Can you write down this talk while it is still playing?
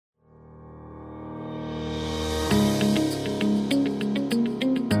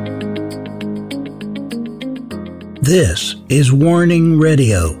This is Warning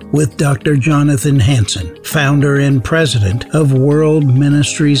Radio with Dr. Jonathan Hansen, founder and president of World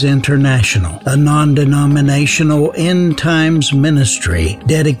Ministries International, a non-denominational end times ministry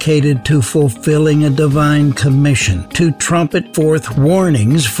dedicated to fulfilling a divine commission to trumpet forth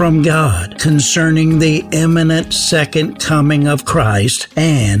warnings from God concerning the imminent second coming of Christ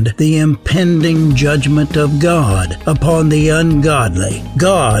and the impending judgment of God upon the ungodly.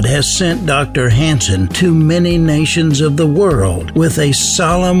 God has sent Dr. Hansen to many nations of the world with a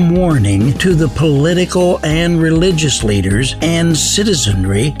solemn warning to the political and religious leaders and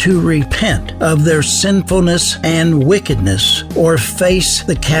citizenry to repent of their sinfulness and wickedness or face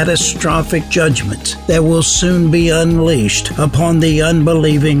the catastrophic judgments that will soon be unleashed upon the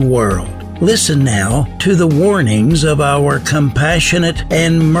unbelieving world. Listen now to the warnings of our compassionate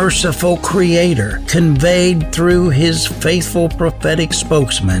and merciful Creator, conveyed through His faithful prophetic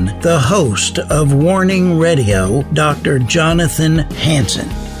spokesman, the host of Warning Radio, Dr. Jonathan Hansen.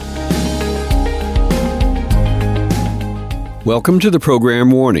 Welcome to the program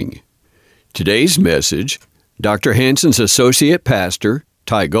Warning. Today's message, Dr. Hansen's associate pastor,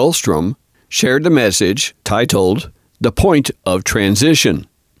 Ty Gulstrom, shared the message titled, The Point of Transition.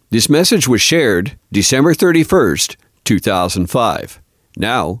 This message was shared December 31st, 2005.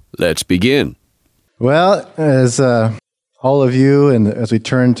 Now, let's begin. Well, as all of you, and as we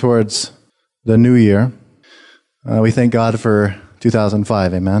turn towards the new year, we thank God for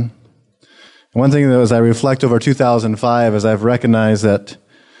 2005, amen? And one thing that as I reflect over 2005 is I've recognized that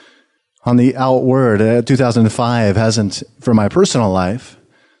on the outward, 2005 hasn't, for my personal life,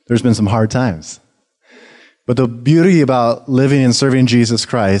 there's been some hard times. But the beauty about living and serving Jesus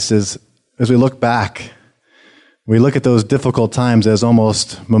Christ is, as we look back, we look at those difficult times as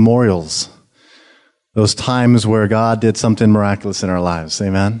almost memorials. Those times where God did something miraculous in our lives.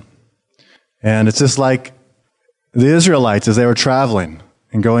 Amen? And it's just like the Israelites as they were traveling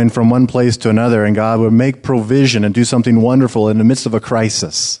and going from one place to another, and God would make provision and do something wonderful in the midst of a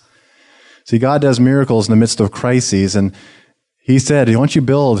crisis. See, God does miracles in the midst of crises, and He said, why don't you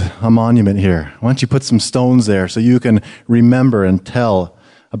build a monument here? Why don't you put some stones there so you can remember and tell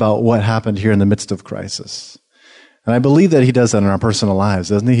about what happened here in the midst of crisis? And I believe that He does that in our personal lives,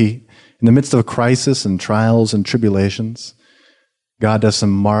 doesn't He? In the midst of crisis and trials and tribulations, God does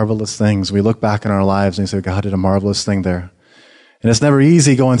some marvelous things. We look back in our lives and we say, God did a marvelous thing there. And it's never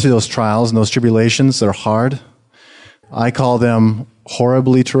easy going through those trials and those tribulations that are hard. I call them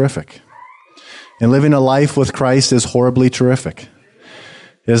horribly terrific. And living a life with Christ is horribly terrific,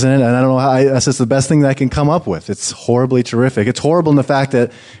 isn't it? And I don't know how, that's just the best thing that I can come up with. It's horribly terrific. It's horrible in the fact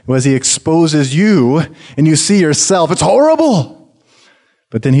that as He exposes you and you see yourself, it's horrible.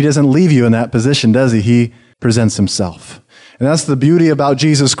 But then He doesn't leave you in that position, does He? He presents Himself. And that's the beauty about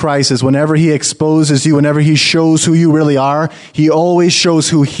Jesus Christ is whenever He exposes you, whenever He shows who you really are, He always shows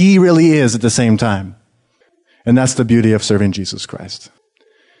who He really is at the same time. And that's the beauty of serving Jesus Christ.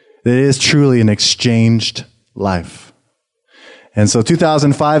 It is truly an exchanged life. And so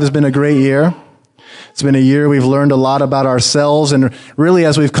 2005 has been a great year. It's been a year we've learned a lot about ourselves. And really,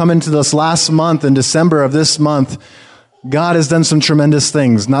 as we've come into this last month, in December of this month, God has done some tremendous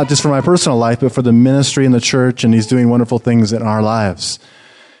things, not just for my personal life, but for the ministry and the church. And He's doing wonderful things in our lives.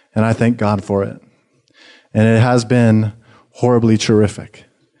 And I thank God for it. And it has been horribly terrific.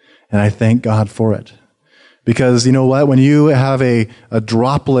 And I thank God for it. Because you know what? When you have a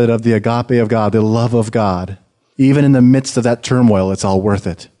droplet of the agape of God, the love of God, even in the midst of that turmoil, it's all worth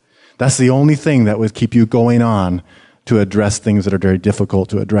it. That's the only thing that would keep you going on to address things that are very difficult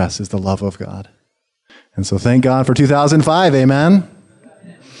to address, is the love of God. And so thank God for 2005, amen?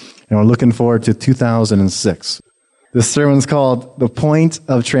 And we're looking forward to 2006. This sermon's called The Point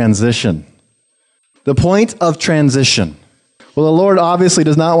of Transition. The Point of Transition. Well, the Lord obviously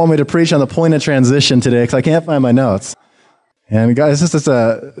does not want me to preach on the point of transition today because I can't find my notes. And guys, this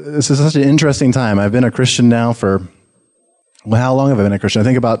is such an interesting time. I've been a Christian now for, well, how long have I been a Christian? I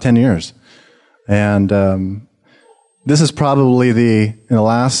think about 10 years. And this is probably in the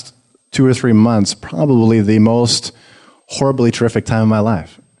last 2 or 3 months, probably the most horribly terrific time of my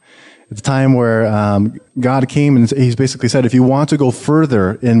life. It's a time where God came and He's basically said, if you want to go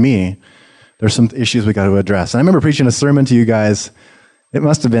further in me, there's some issues we got to address. And I remember preaching a sermon to you guys. It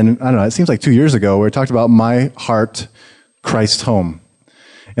must have been, I don't know, it seems like 2 years ago, where we talked about my heart, Christ home.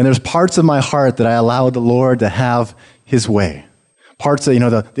 And there's parts of my heart that I allowed the Lord to have His way. Parts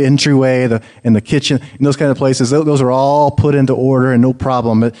that, the entryway, and the kitchen, and those kind of places, those are all put into order and no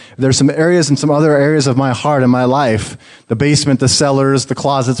problem. But there's some areas and some other areas of my heart and my life, the basement, the cellars, the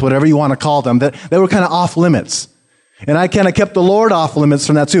closets, whatever you want to call them, that were kind of off limits. And I kind of kept the Lord off limits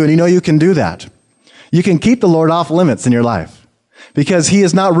from that too. And you can do that. You can keep the Lord off limits in your life because he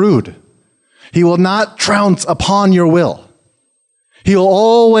is not rude. He will not trounce upon your will. He will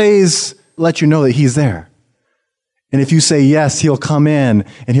always let you know that he's there. And if you say yes, he'll come in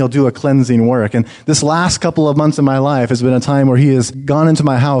and he'll do a cleansing work. And this last couple of months of my life has been a time where he has gone into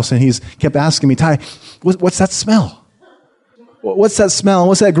my house and he's kept asking me, Ty, what's that smell? What's that smell?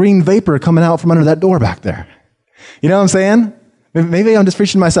 What's that green vapor coming out from under that door back there? You know what I'm saying? Maybe I'm just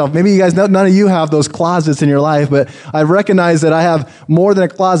preaching to myself. Maybe you guys, none of you have those closets in your life, but I recognize that I have more than a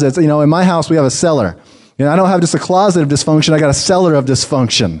closet. You know, in my house, we have a cellar. You know, I don't have just a closet of dysfunction. I got a cellar of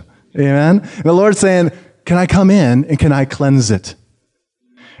dysfunction. Amen? And the Lord's saying, can I come in and can I cleanse it?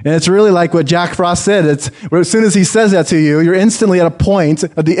 And it's really like what Jack Frost said. It's as soon as he says that to you, you're instantly at a point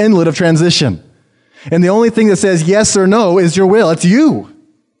at the inlet of transition. And the only thing that says yes or no is your will. It's you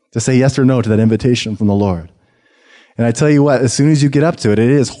to say yes or no to that invitation from the Lord. And I tell you what, as soon as you get up to it, it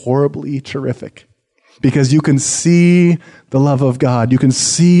is horribly terrific because you can see the love of God. You can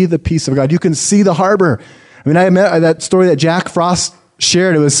see the peace of God. You can see the harbor. I mean, I met that story that Jack Frost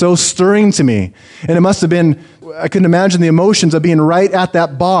shared. It was so stirring to me. And it must have been, I couldn't imagine the emotions of being right at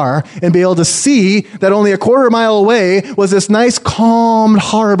that bar and be able to see that only a quarter mile away was this nice calm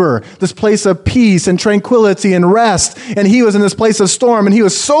harbor, this place of peace and tranquility and rest. And he was in this place of storm and he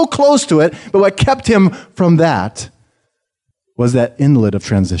was so close to it. But what kept him from that was that inlet of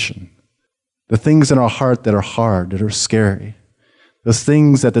transition. The things in our heart that are hard, that are scary. Those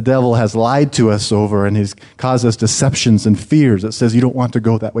things that the devil has lied to us over and has caused us deceptions and fears that says you don't want to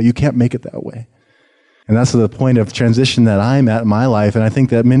go that way. You can't make it that way. And that's the point of transition that I'm at in my life. And I think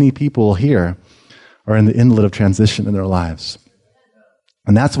that many people here are in the inlet of transition in their lives.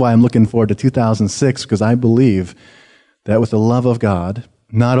 And that's why I'm looking forward to 2006, because I believe that with the love of God,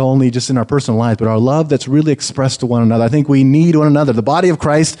 not only just in our personal lives, but our love that's really expressed to one another. I think we need one another. The body of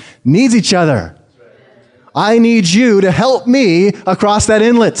Christ needs each other. I need you to help me across that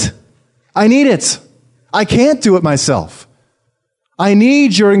inlet. I need it. I can't do it myself. I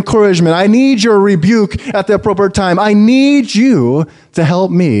need your encouragement. I need your rebuke at the appropriate time. I need you to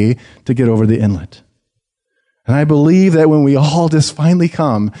help me to get over the inlet. And I believe that when we all just finally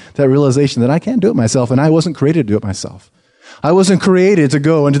come to that realization that I can't do it myself, and I wasn't created to do it myself. I wasn't created to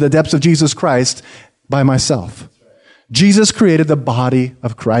go into the depths of Jesus Christ by myself. Jesus created the body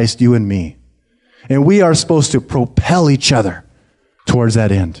of Christ, you and me. And we are supposed to propel each other towards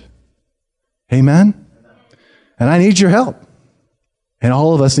that end. Amen? And I need your help. And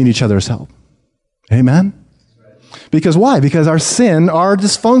all of us need each other's help. Amen? Because why? Because our sin, our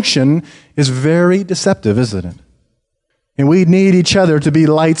dysfunction is very deceptive, isn't it? And we need each other to be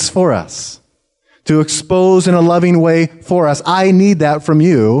lights for us, to expose in a loving way for us. I need that from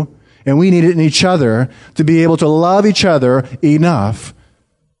you, and we need it in each other to be able to love each other enough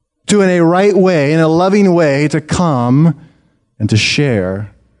to, in a right way, in a loving way, to come and to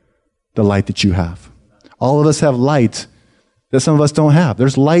share the light that you have. All of us have light that some of us don't have.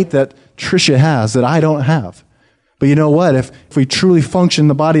 There's light that Tricia has that I don't have. But you know what? If we truly function in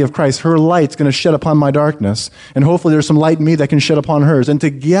the body of Christ, her light's going to shed upon my darkness. And hopefully there's some light in me that can shed upon hers. And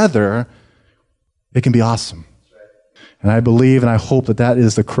together, it can be awesome. And I believe and I hope that that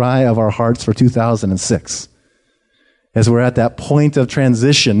is the cry of our hearts for 2006. As we're at that point of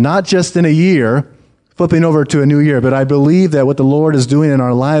transition, not just in a year, flipping over to a new year, but I believe that what the Lord is doing in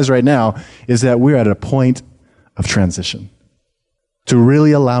our lives right now is that we're at a point of transition. To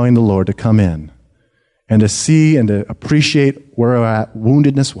really allowing the Lord to come in and to see and to appreciate where we're at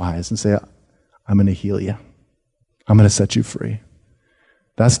woundedness-wise and say, I'm going to heal you. I'm going to set you free.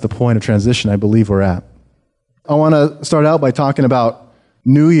 That's the point of transition I believe we're at. I want to start out by talking about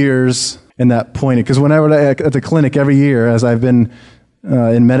New Year's and that point. Because whenever at the clinic every year, as I've been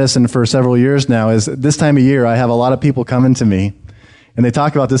in medicine for several years now, is this time of year I have a lot of people coming to me and they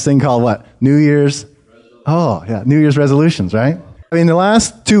talk about this thing called what? New Year's? Oh, yeah, New Year's resolutions, right? I mean, the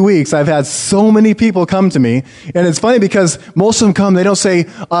last 2 weeks, I've had so many people come to me, and it's funny because most of them come, they don't say,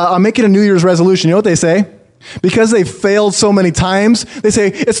 I'm making a New Year's resolution. You know what they say? Because they've failed so many times, they say,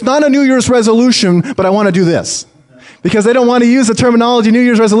 it's not a New Year's resolution, but I want to do this. Because they don't want to use the terminology New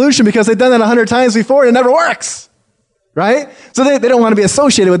Year's resolution because they've done that 100 times before and it never works. Right? So they don't want to be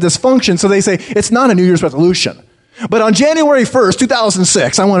associated with dysfunction, so they say, it's not a New Year's resolution. But on January 1st,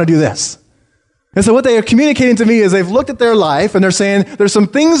 2006, I want to do this. And so what they are communicating to me is they've looked at their life and they're saying, there's some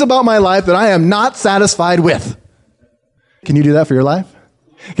things about my life that I am not satisfied with. Can you do that for your life?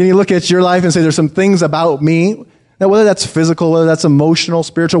 Can you look at your life and say, there's some things about me, now whether that's physical, whether that's emotional,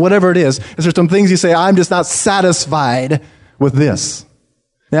 spiritual, whatever it is there some things you say, I'm just not satisfied with this.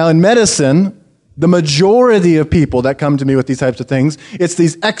 Now in medicine, the majority of people that come to me with these types of things, it's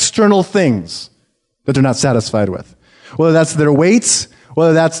these external things. that they're not satisfied with. Whether that's their weights,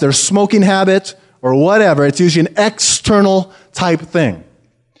 whether that's their smoking habit, or whatever, it's usually an external type thing.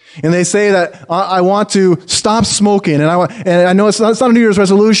 And they say that I want to stop smoking, and I know it's not a New Year's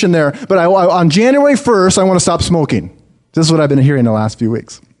resolution there, but on January 1st, I want to stop smoking. This is what I've been hearing the last few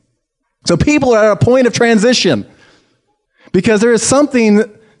weeks. So people are at a point of transition because there is something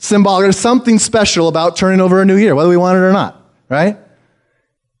symbolic, there's something special about turning over a new year, whether we want it or not, right?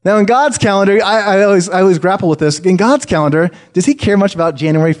 Now, in God's calendar, I always grapple with this. In God's calendar, does he care much about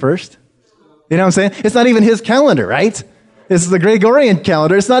January 1st? You know what I'm saying? It's not even his calendar, right? It's the Gregorian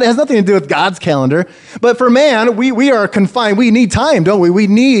calendar. It has nothing to do with God's calendar. But for man, we are confined. We need time, don't we? We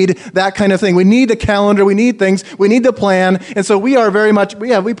need that kind of thing. We need the calendar. We need things. We need the plan. And so we are very much,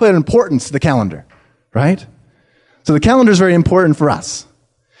 we put importance to the calendar, right? So the calendar is very important for us.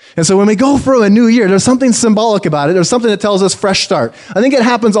 And so when we go through a new year, there's something symbolic about it. There's something that tells us fresh start. I think it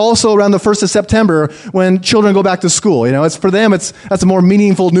happens also around the 1st of September when children go back to school. You know, it's for them, that's a more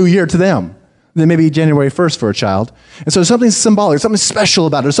meaningful new year to them than maybe January 1st for a child. And so there's something symbolic, something special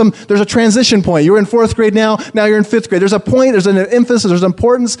about it. There's a transition point. You're in 4th grade now you're in 5th grade. There's a point, there's an emphasis, there's an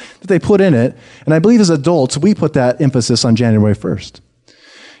importance that they put in it. And I believe as adults, we put that emphasis on January 1st.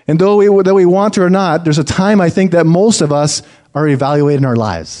 And though we want to or not, there's a time I think that most of us are evaluating our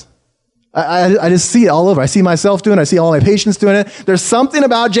lives. I just see it all over. I see myself doing it. I see all my patients doing it. There's something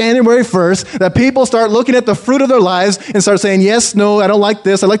about January 1st that people start looking at the fruit of their lives and start saying, yes, no, I don't like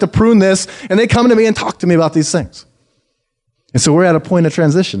this. I'd like to prune this. And they come to me and talk to me about these things. And so we're at a point of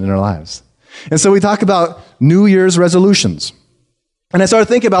transition in our lives. And so we talk about New Year's resolutions. And I started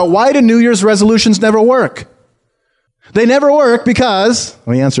thinking about why do New Year's resolutions never work? They never work because,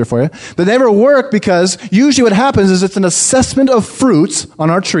 let me answer for you. They never work because usually what happens is it's an assessment of fruits on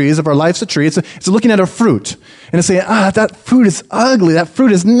our trees, if our life's a tree. It's looking at a fruit. And it's saying, that fruit is ugly. That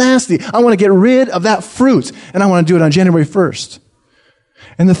fruit is nasty. I want to get rid of that fruit. And I want to do it on January 1st.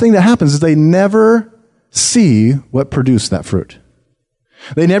 And the thing that happens is they never see what produced that fruit.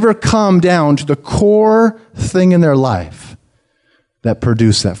 They never come down to the core thing in their life that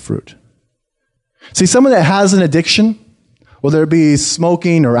produced that fruit. See, someone that has an addiction, whether it be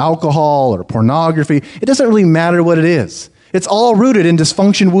smoking or alcohol or pornography, it doesn't really matter what it is. It's all rooted in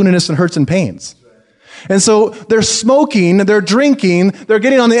dysfunction, woundedness, and hurts and pains. And so they're smoking, they're drinking, they're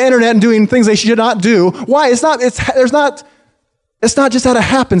getting on the internet and doing things they should not do. Why? It's not just out of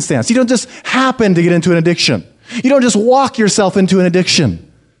happenstance. You don't just happen to get into an addiction. You don't just walk yourself into an addiction.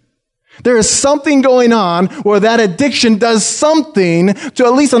 There is something going on where that addiction does something to,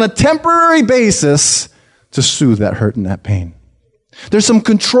 at least on a temporary basis, to soothe that hurt and that pain. There's some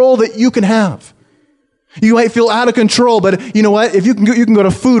control that you can have. You might feel out of control, but you know what? If you can go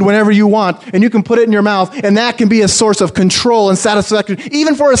to food whenever you want, and you can put it in your mouth, and that can be a source of control and satisfaction,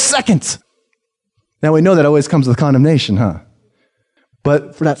 even for a second. Now we know that always comes with condemnation, huh?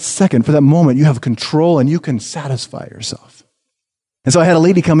 But for that second, for that moment, you have control and you can satisfy yourself. And so I had a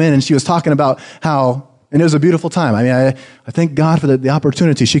lady come in and she was talking about how, and it was a beautiful time. I mean, I thank God for the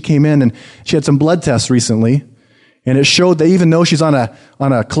opportunity. She came in and she had some blood tests recently, and it showed that even though she's on a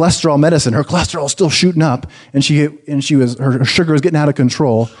cholesterol medicine, her cholesterol is still shooting up, and her sugar was getting out of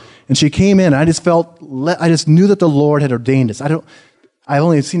control. And she came in, and I just knew that the Lord had ordained this. I've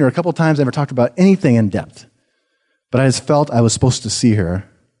only seen her a couple times, never talked about anything in depth. But I just felt I was supposed to see her.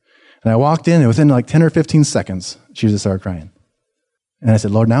 And I walked in, and within like 10 or 15 seconds, she just started crying. And I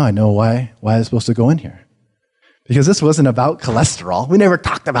said, Lord, now I know why I was supposed to go in here. Because this wasn't about cholesterol. We never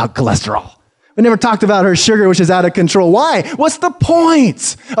talked about cholesterol. We never talked about her sugar, which is out of control. Why? What's the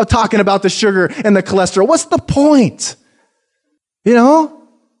point of talking about the sugar and the cholesterol? What's the point? You know?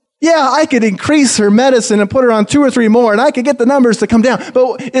 Yeah, I could increase her medicine and put her on 2 or 3 more, and I could get the numbers to come down.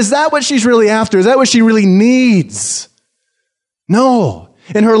 But is that what she's really after? Is that what she really needs? No.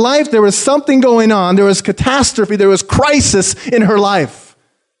 In her life, there was something going on. There was catastrophe. There was crisis in her life.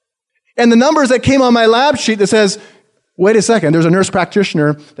 And the numbers that came on my lab sheet that says, wait a second, there's a nurse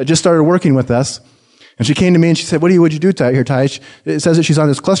practitioner that just started working with us. And she came to me and she said, what'd you do here, Ty? It says that she's on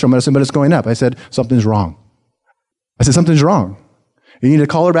this cholesterol medicine, but it's going up. I said, something's wrong. Something's wrong. You need to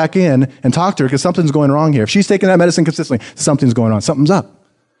call her back in and talk to her because something's going wrong here. If she's taking that medicine consistently, something's going on. Something's up.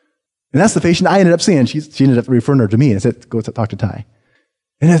 And that's the patient I ended up seeing. She ended up referring her to me and I said, go talk to Ty.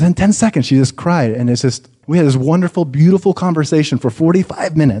 And within 10 seconds, she just cried. And we had this wonderful, beautiful conversation for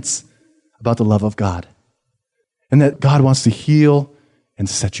 45 minutes about the love of God. And that God wants to heal and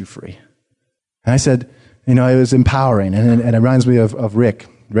set you free. And I said, it was empowering. And it reminds me of Rick.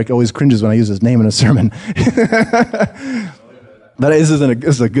 Rick always cringes when I use his name in a sermon. But this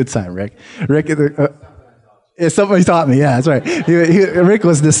is a good time, Rick. Rick, It's something he taught me. Yeah, that's right. Rick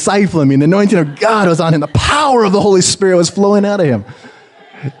was discipling me, and the anointing of God was on him. The power of the Holy Spirit was flowing out of him.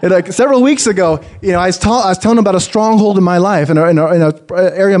 And like several weeks ago, I was telling him about a stronghold in my life, in an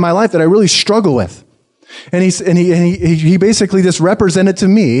area of my life that I really struggle with. And he basically just represented to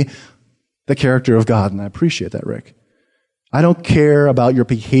me the character of God, and I appreciate that, Rick. I don't care about your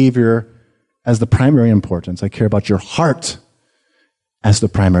behavior as the primary importance. I care about your heart as the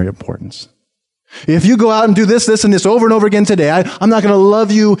primary importance. If you go out and do this, and this over and over again today, I'm not going to love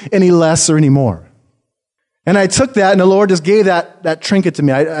you any less or any more. And I took that, and the Lord just gave that trinket to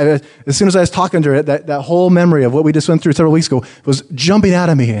me. I as soon as I was talking to her, that whole memory of what we just went through several weeks ago was jumping out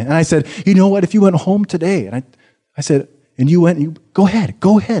of me. And I said, you know what, if you went home today, and I said, and you go ahead,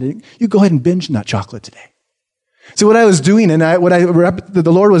 you go ahead and binge that chocolate today. So what I was doing, and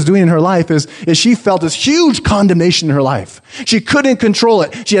the Lord was doing in her life is she felt this huge condemnation in her life. She couldn't control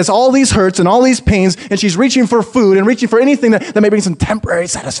it. She has all these hurts and all these pains, and she's reaching for food and reaching for anything that may bring some temporary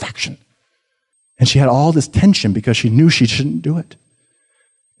satisfaction. And she had all this tension because she knew she shouldn't do it.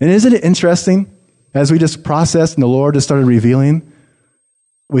 And isn't it interesting, as we just processed and the Lord just started revealing,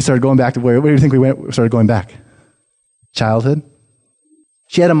 we started going back to where do you think we went? We started going back. Childhood.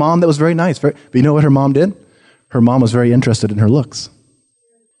 She had a mom that was very nice. But you know what her mom did? Her mom was very interested in her looks.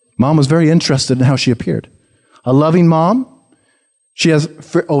 Mom was very interested in how she appeared. A loving mom. She has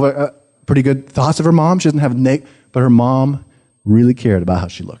pretty good thoughts of her mom. She doesn't have but her mom really cared about how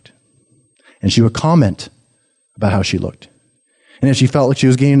she looked. And she would comment about how she looked. And if she felt like she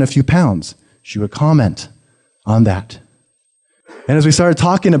was gaining a few pounds, she would comment on that. And as we started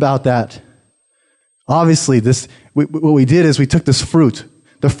talking about that, obviously what we did is we took this fruit.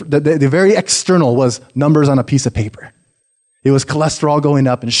 The very external was numbers on a piece of paper. It was cholesterol going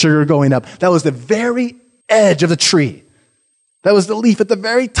up and sugar going up. That was the very edge of the tree. That was the leaf at the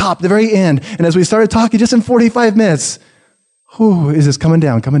very top, the very end. And as we started talking, just in 45 minutes, is this coming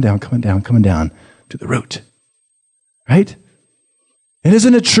down to the root? Right? And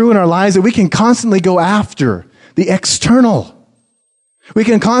isn't it true in our lives that we can constantly go after the external? We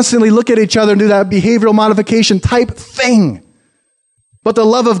can constantly look at each other and do that behavioral modification type thing. But the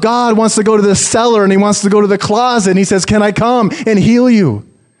love of God wants to go to the cellar, and he wants to go to the closet, and he says, can I come and heal you?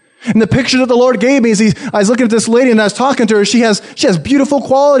 And the picture that the Lord gave me is I was looking at this lady and I was talking to her. She has beautiful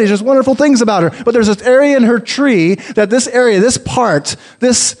qualities, just wonderful things about her. But there's this area in her tree that this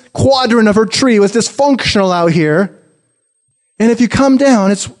quadrant of her tree was dysfunctional out here. And if you come down,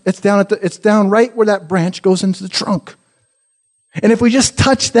 it's down right where that branch goes into the trunk. And if we just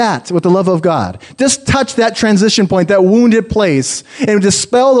touch that with the love of God, just touch that transition point, that wounded place, and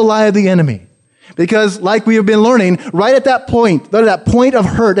dispel the lie of the enemy. Because like we have been learning, right at that point of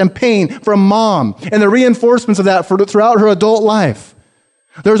hurt and pain from mom, and the reinforcements of that throughout her adult life,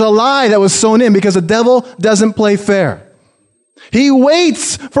 there's a lie that was sown in because the devil doesn't play fair. He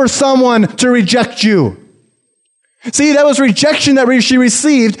waits for someone to reject you. See, that was rejection that she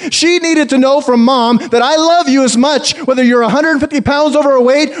received. She needed to know from mom that I love you as much, whether you're 150 pounds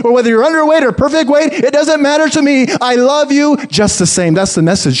overweight or whether you're underweight or perfect weight. It doesn't matter to me. I love you just the same. That's the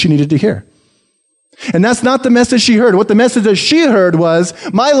message she needed to hear. And that's not the message she heard. What the message that she heard was,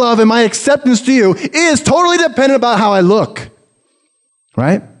 my love and my acceptance to you is totally dependent about how I look.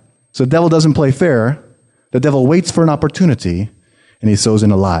 Right? So the devil doesn't play fair. The devil waits for an opportunity, and he sows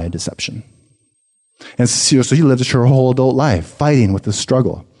in a lie, deception. And so she lived her whole adult life fighting with this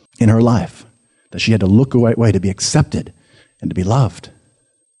struggle in her life, that she had to look the right way to be accepted and to be loved.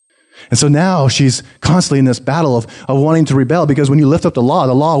 And so now she's constantly in this battle of wanting to rebel, because when you lift up the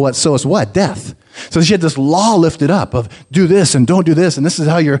law what sows what? Death. So she had this law lifted up of do this and don't do this, and this is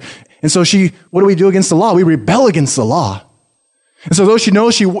how you're... And so what do we do against the law? We rebel against the law. And so though she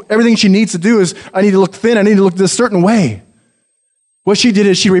knows everything she needs to do is, I need to look thin, I need to look this certain way. What she did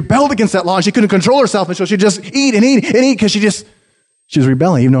is she rebelled against that law, and she couldn't control herself, and so she'd just eat and eat and eat because she was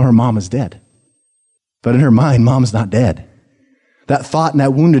rebelling, even though her mom is dead. But in her mind, mom's not dead. That thought and that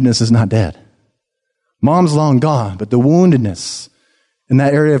woundedness is not dead. Mom's long gone, but the woundedness in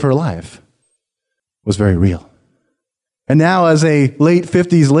that area of her life was very real. And now as a late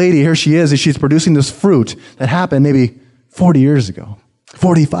 50s lady, here she is, and she's producing this fruit that happened maybe 40 years ago,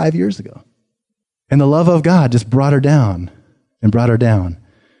 45 years ago. And the love of God just brought her down and brought her down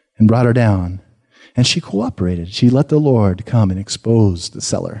and brought her down. And she cooperated. She let the Lord come and expose the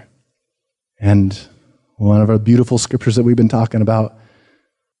cellar. And one of our beautiful scriptures that we've been talking about,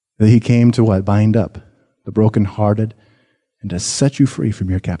 that he came to what? Bind up the brokenhearted and to set you free from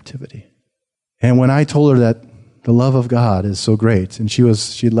your captivity. And when I told her that the love of God is so great, and she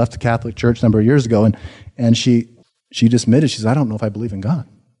left the Catholic Church a number of years ago, and she just admitted, she said, I don't know if I believe in God.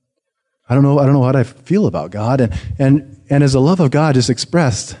 I don't know how I feel about God. And as the love of God is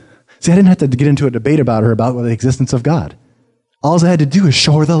expressed, see, I didn't have to get into a debate about her about the existence of God. All I had to do is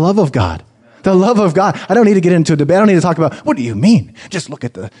show her the love of God. The love of God. I don't need to get into a debate. I don't need to talk about, what do you mean? Just look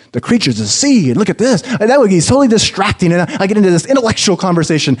at the creatures of the sea and look at this. And that would be totally distracting. And I get into this intellectual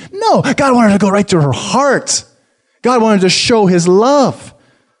conversation. No, God wanted to go right to her heart. God wanted to show his love.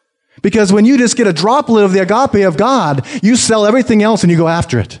 Because when you just get a droplet of the agape of God, you sell everything else and you go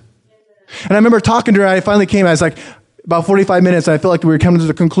after it. And I remember talking to her, I finally came, I was like, about 45 minutes, and I felt like we were coming to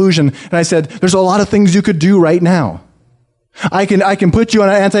the conclusion, and I said, there's a lot of things you could do right now. I can put you on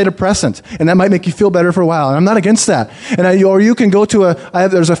an antidepressant, and that might make you feel better for a while. And I'm not against that. Or you can go to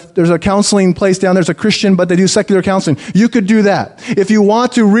there's a counseling place down there's a Christian, but they do secular counseling. You could do that. If you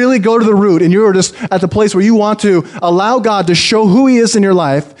want to really go to the root, and you're just at the place where you want to allow God to show who he is in your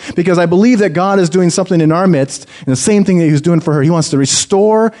life, because I believe that God is doing something in our midst, and the same thing that he was doing for her. He wants to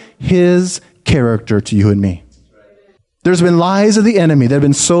restore his character to you and me. There's been lies of the enemy that have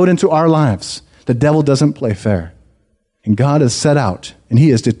been sowed into our lives. The devil doesn't play fair. And God has set out, and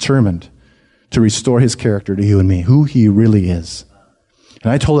he is determined to restore his character to you and me, who he really is.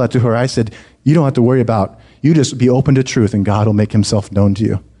 And I told that to her. I said, you don't have to worry about, you just be open to truth, and God will make himself known to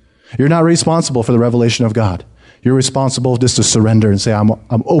you. You're not responsible for the revelation of God. You're responsible just to surrender and say, I'm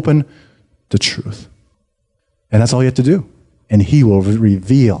open to truth. And that's all you have to do. And he will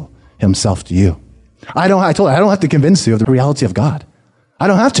reveal himself to you. I told her, I don't have to convince you of the reality of God. I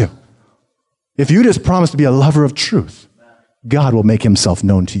don't have to. If you just promise to be a lover of truth, God will make himself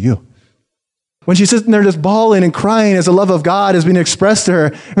known to you. When she's sitting there just bawling and crying as the love of God is being expressed to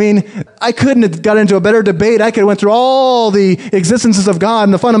her, I mean, I couldn't have got into a better debate. I could have went through all the existences of God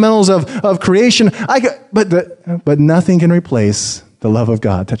and the fundamentals of creation. But nothing can replace the love of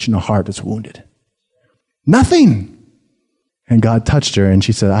God touching a heart that's wounded. Nothing. And God touched her, and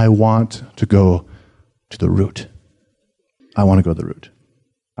she said, I want to go to the root. I want to go to the root.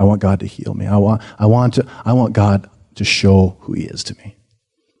 I want God to heal me. I want God to show who he is to me.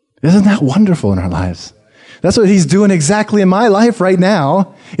 Isn't that wonderful in our lives? That's what he's doing exactly in my life right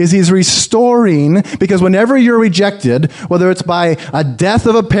now, is he's restoring, because whenever you're rejected, whether it's by a death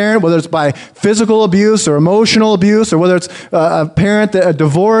of a parent, whether it's by physical abuse or emotional abuse, or whether it's a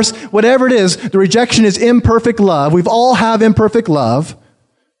divorce, whatever it is, the rejection is imperfect love. We've all have imperfect love.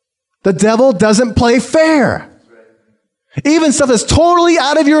 The devil doesn't play fair. Even stuff that's totally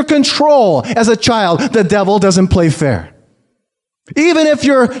out of your control as a child, the devil doesn't play fair. Even if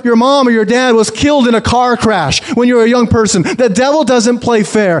your mom or your dad was killed in a car crash when you were a young person, the devil doesn't play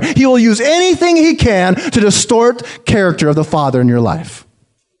fair. He will use anything he can to distort character of the father in your life.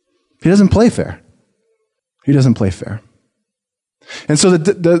 He doesn't play fair. He doesn't play fair. And so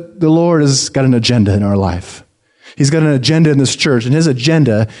the Lord has got an agenda in our life. He's got an agenda in this church, and his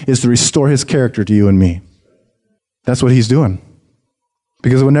agenda is to restore his character to you and me. That's what he's doing.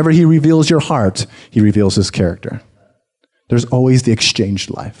 Because whenever he reveals your heart, he reveals his character. There's always the exchanged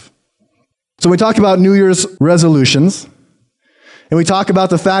life. So we talk about New Year's resolutions, and we talk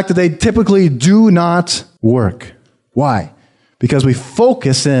about the fact that they typically do not work. Why? Because we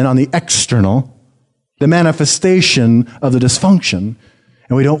focus in on the external, the manifestation of the dysfunction,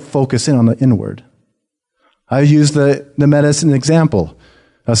 and we don't focus in on the inward. I use the medicine example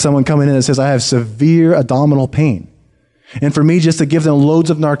of someone coming in and says, I have severe abdominal pain. And for me just to give them loads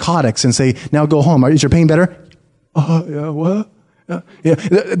of narcotics and say, now go home. Is your pain better? Yeah, what? Yeah.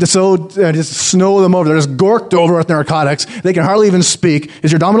 So just snow them over. They're just gorked over with narcotics. They can hardly even speak.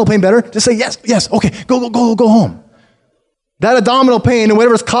 Is your abdominal pain better? Just say, yes. Okay, go home. That abdominal pain and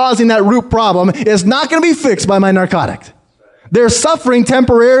whatever's causing that root problem is not going to be fixed by my narcotic. They're suffering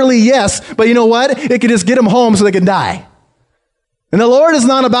temporarily, yes, but you know what? It can just get them home so they can die. And the Lord is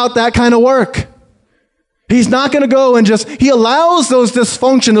not about that kind of work. He's not going to go and he allows those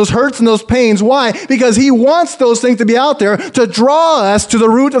dysfunction, those hurts and those pains. Why? Because he wants those things to be out there to draw us to the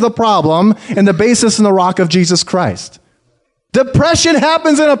root of the problem and the basis and the rock of Jesus Christ. Depression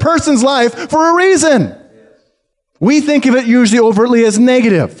happens in a person's life for a reason. We think of it usually overtly as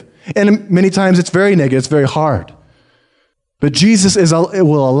negative. And many times it's very negative, it's very hard. But Jesus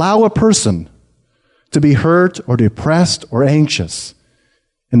will allow a person to be hurt or depressed or anxious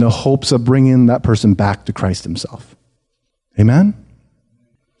in the hopes of bringing that person back to Christ himself. Amen?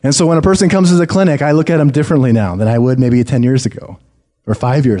 And so when a person comes to the clinic, I look at them differently now than I would maybe 10 years ago or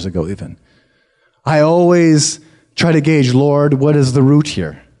 5 years ago even. I always try to gauge, Lord, what is the root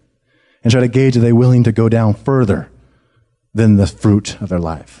here? And try to gauge, are they willing to go down further than the fruit of their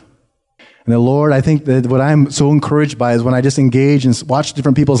life? And the Lord, I think that what I'm so encouraged by is when I just engage and watch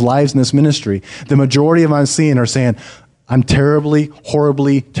different people's lives in this ministry, the majority of them I'm seeing are saying, I'm terribly,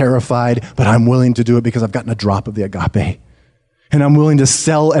 horribly terrified, but I'm willing to do it because I've gotten a drop of the agape. And I'm willing to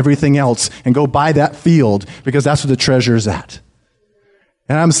sell everything else and go buy that field because that's where the treasure is at.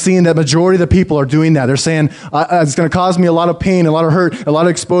 And I'm seeing that majority of the people are doing that. They're saying, it's going to cause me a lot of pain, a lot of hurt, a lot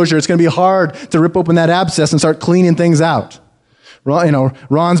of exposure. It's going to be hard to rip open that abscess and start cleaning things out.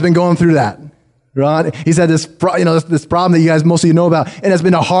 Ron's been going through that. Ron, he's had this problem that you guys, most of you know about, and it's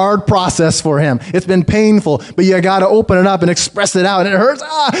been a hard process for him. It's been painful, but you got to open it up and express it out. And it hurts.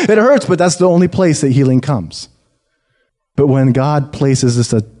 It hurts, but that's the only place that healing comes. But when God places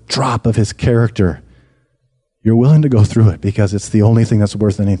just a drop of his character, you're willing to go through it because it's the only thing that's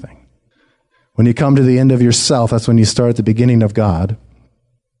worth anything. When you come to the end of yourself, that's when you start at the beginning of God.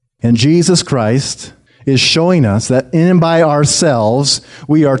 And Jesus Christ is showing us that in and by ourselves,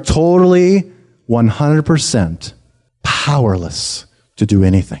 we are totally 100% powerless to do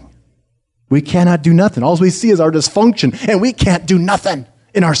anything. We cannot do nothing. All we see is our dysfunction, and we can't do nothing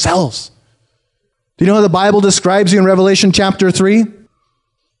in ourselves. Do you know how the Bible describes you in Revelation chapter 3?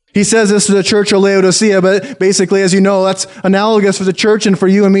 He says this to the church of Laodicea, but basically, as you know, that's analogous for the church and for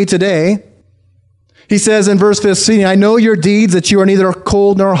you and me today. He says in verse 15, I know your deeds, that you are neither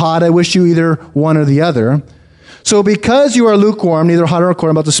cold nor hot. I wish you either one or the other. So because you are lukewarm, neither hot nor cold,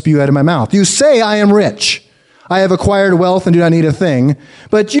 I'm about to spew out of my mouth. You say, I am rich. I have acquired wealth and do not need a thing.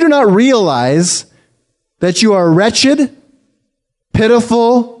 But you do not realize that you are wretched,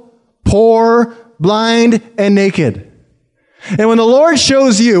 pitiful, poor, blind, and naked. And when the Lord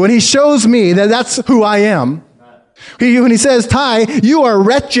shows you, when he shows me that that's who I am, when he says, Ty, you are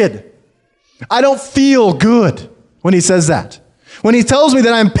wretched, I don't feel good when he says that. When he tells me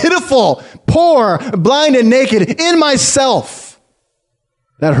that I'm pitiful, poor, blind, and naked in myself,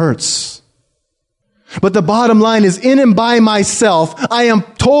 that hurts. But the bottom line is, in and by myself, I am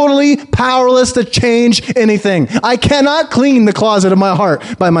totally powerless to change anything. I cannot clean the closet of my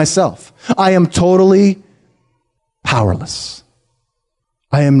heart by myself. I am totally powerless.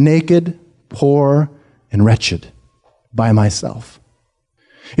 I am naked, poor, and wretched by myself.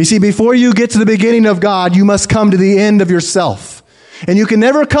 You see, before you get to the beginning of God, you must come to the end of yourself. And you can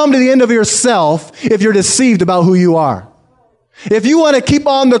never come to the end of yourself if you're deceived about who you are. If you want to keep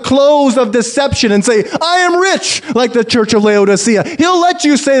on the clothes of deception and say, I am rich, like the church of Laodicea, he'll let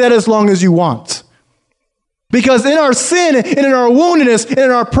you say that as long as you want. Because in our sin and in our woundedness and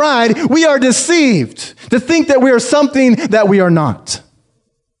in our pride, we are deceived to think that we are something that we are not.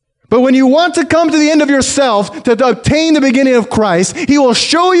 But when you want to come to the end of yourself to obtain the beginning of Christ, he will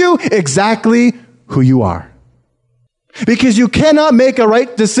show you exactly who you are. Because you cannot make a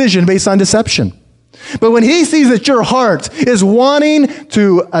right decision based on deception. But when he sees that your heart is wanting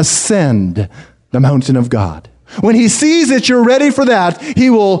to ascend the mountain of God, when he sees that you're ready for that, he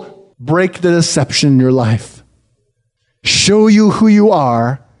will break the deception in your life. Show you who you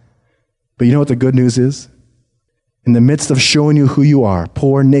are. But you know what the good news is? In the midst of showing you who you are,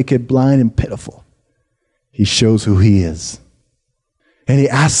 poor, naked, blind, and pitiful, he shows who he is. And he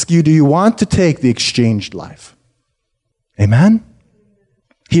asks you, do you want to take the exchanged life? Amen?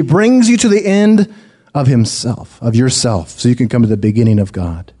 He brings you to the end of himself, of yourself, so you can come to the beginning of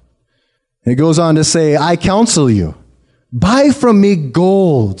God. And it goes on to say, I counsel you, buy from me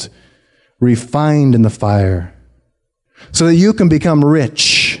gold refined in the fire, so that you can become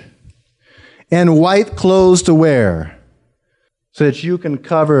rich, and white clothes to wear, so that you can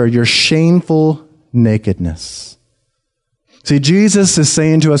cover your shameful nakedness. See, Jesus is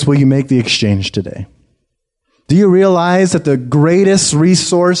saying to us, will you make the exchange today? Do you realize that the greatest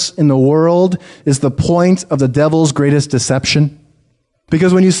resource in the world is the point of the devil's greatest deception?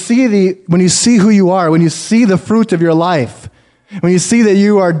 Because when you see who you are, when you see the fruit of your life, when you see that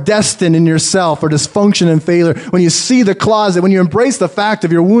you are destined in yourself for dysfunction and failure, when you see the closet, when you embrace the fact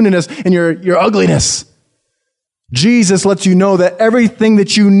of your woundedness and your ugliness, Jesus lets you know that everything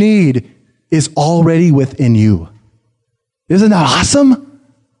that you need is already within you. Isn't that awesome?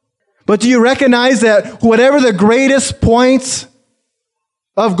 But do you recognize that whatever the greatest points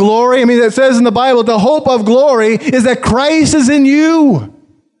of glory, it says in the Bible, the hope of glory is that Christ is in you.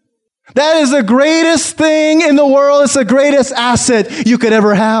 That is the greatest thing in the world. It's the greatest asset you could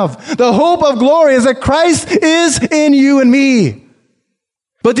ever have. The hope of glory is that Christ is in you and me.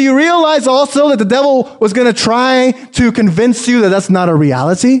 But do you realize also that the devil was going to try to convince you that that's not a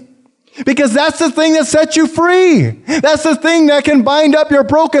reality? Because that's the thing that sets you free. That's the thing that can bind up your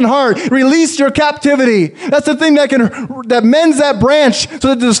broken heart, release your captivity. That's the thing that mends that branch so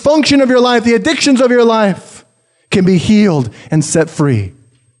that the dysfunction of your life, the addictions of your life can be healed and set free.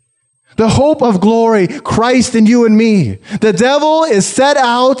 The hope of glory, Christ in you and me. The devil is set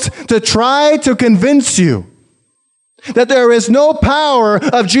out to try to convince you That there is no power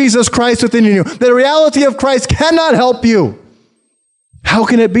of Jesus Christ within you. The reality of Christ cannot help you. How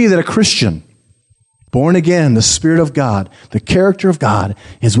can it be that a Christian, born again, the Spirit of God, the character of God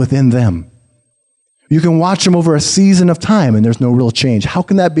is within them? You can watch them over a season of time and there's no real change. How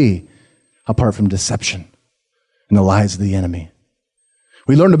can that be? Apart from deception and the lies of the enemy.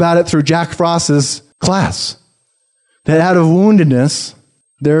 We learned about it through Jack Frost's class. That out of woundedness,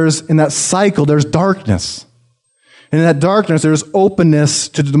 in that cycle, there's darkness. And in that darkness, there's openness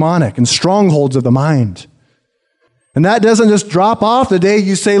to the demonic and strongholds of the mind. And that doesn't just drop off the day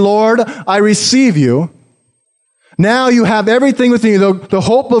you say, Lord, I receive you. Now you have everything within you. The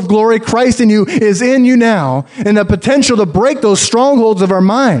hope of glory, Christ in you, is in you now. And the potential to break those strongholds of our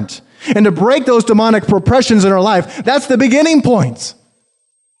mind and to break those demonic oppressions in our life. That's the beginning point.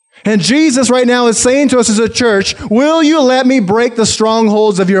 And Jesus right now is saying to us as a church, will you let me break the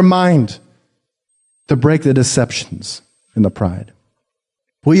strongholds of your mind? To break the deceptions and the pride.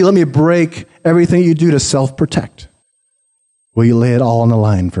 Will you let me break everything you do to self-protect? Will you lay it all on the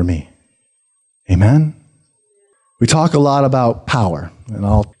line for me? Amen? We talk a lot about power, and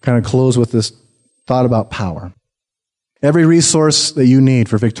I'll kind of close with this thought about power. Every resource that you need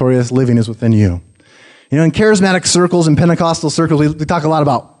for victorious living is within you. You know, in charismatic circles and Pentecostal circles, we talk a lot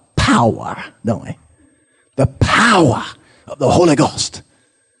about power, don't we? The power of the Holy Ghost.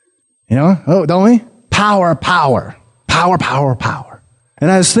 You know, don't we? Power.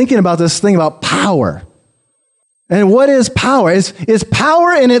 And I was thinking about this thing about power. And what is power? Is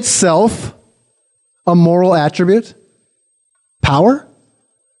power in itself a moral attribute? Power?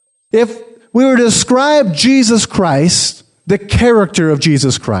 If we were to describe Jesus Christ, the character of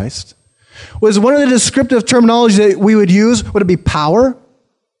Jesus Christ, was one of the descriptive terminologies that we would use, would it be power?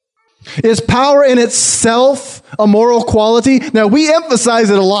 Is power in itself a moral quality? Now, we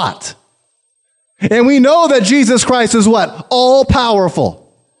emphasize it a lot. And we know that Jesus Christ is what? All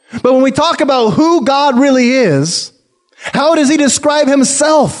powerful. But when we talk about who God really is, how does he describe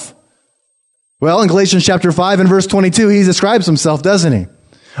himself? Well, in Galatians chapter 5 and verse 22, he describes himself, doesn't he?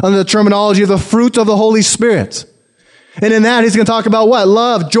 Under the terminology of the fruit of the Holy Spirit. And in that, he's going to talk about what?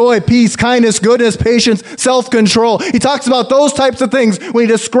 Love, joy, peace, kindness, goodness, patience, self-control. He talks about those types of things when he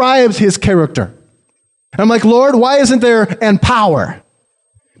describes his character. And I'm like, Lord, why isn't there and power?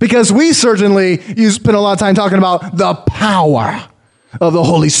 Because we certainly, you spend a lot of time talking about the power of the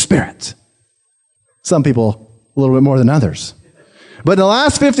Holy Spirit. Some people a little bit more than others. But in the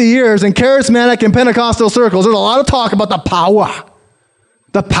last 50 years, in charismatic and Pentecostal circles, there's a lot of talk about the power.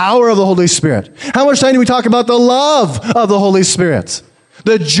 The power of the Holy Spirit. How much time do we talk about the love of the Holy Spirit?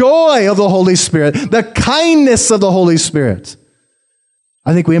 The joy of the Holy Spirit. The kindness of the Holy Spirit.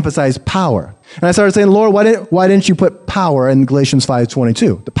 I think we emphasize power. And I started saying, Lord, why didn't you put power in Galatians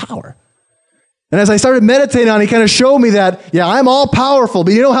 5:22? The power. And as I started meditating on it, he kind of showed me that, yeah, I'm all powerful,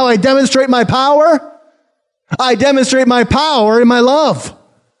 but you know how I demonstrate my power? I demonstrate my power in my love,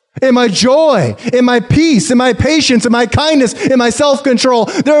 in my joy, in my peace, in my patience, in my kindness, in my self-control.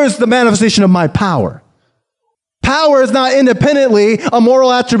 There is the manifestation of my power. Power is not independently a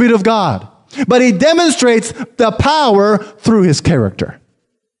moral attribute of God, but he demonstrates the power through his character.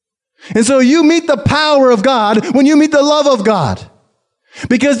 And so you meet the power of God when you meet the love of God.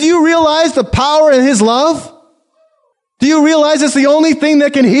 Because do you realize the power in his love? Do you realize it's the only thing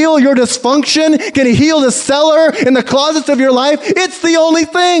that can heal your dysfunction, can heal the cellar in the closets of your life? It's the only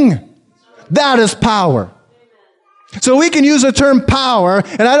thing. That is power. So we can use the term power,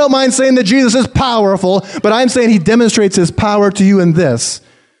 and I don't mind saying that Jesus is powerful, but I'm saying he demonstrates his power to you in this.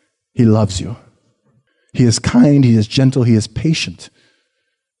 He loves you. He is kind, he is gentle, he is patient.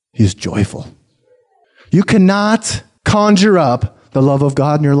 He is joyful. You cannot conjure up the love of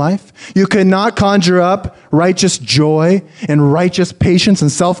God in your life. You cannot conjure up righteous joy and righteous patience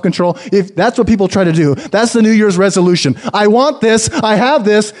and self-control. If that's what people try to do, that's the New Year's resolution. I want this, I have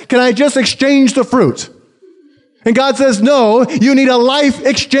this, can I just exchange the fruit? And God says, no, you need a life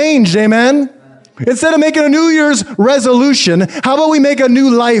exchange, amen? Instead of making a New Year's resolution, how about we make a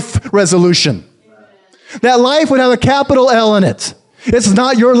new life resolution? That life would have a capital L in it. It's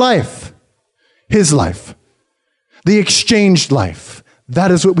not your life, his life. The exchanged life.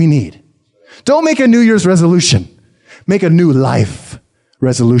 That is what we need. Don't make a New Year's resolution. Make a new life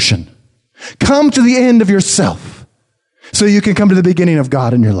resolution. Come to the end of yourself so you can come to the beginning of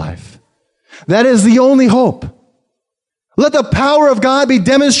God in your life. That is the only hope. Let the power of God be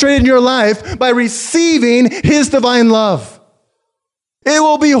demonstrated in your life by receiving his divine love. It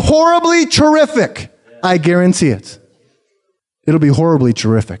will be horribly terrific. I guarantee it. It'll be horribly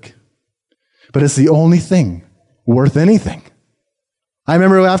terrific. But it's the only thing worth anything. I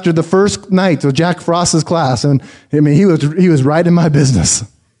remember after the first night of Jack Frost's class, and I mean, he was right in my business.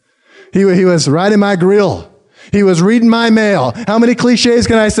 He was right in my grill. He was reading my mail. How many cliches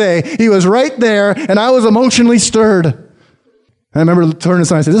can I say? He was right there, and I was emotionally stirred. And I remember turning to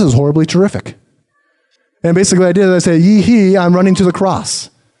someone and I said, this is horribly terrific. And basically what I did is I said, yee-hee, I'm running to the cross.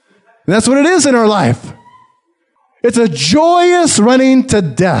 And that's what it is in our life. It's a joyous running to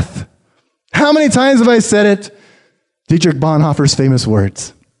death. How many times have I said it? Dietrich Bonhoeffer's famous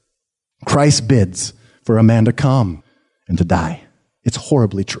words. Christ bids for a man to come and to die. It's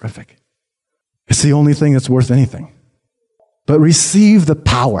horribly terrific. It's the only thing that's worth anything. But receive the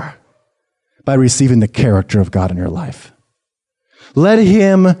power by receiving the character of God in your life. Let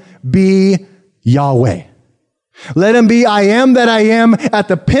him be Yahweh. Let him be I am that I am at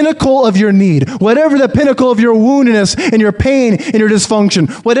the pinnacle of your need. Whatever the pinnacle of your woundedness and your pain and your dysfunction,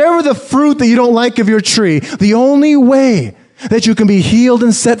 whatever the fruit that you don't like of your tree, the only way that you can be healed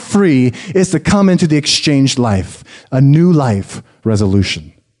and set free is to come into the exchanged life, a new life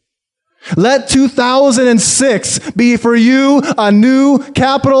resolution. Let 2006 be for you a new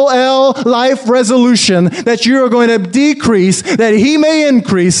capital L life resolution that you are going to decrease, that he may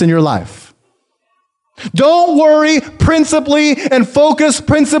increase in your life. Don't worry principally and focus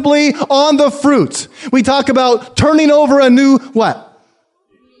principally on the fruit. We talk about turning over a new what?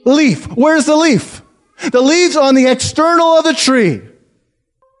 Leaf. Where's the leaf? The leaf's on the external of the tree.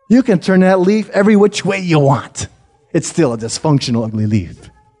 You can turn that leaf every which way you want. It's still a dysfunctional, ugly leaf.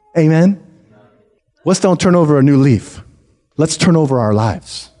 Amen? Let's don't turn over a new leaf. Let's turn over our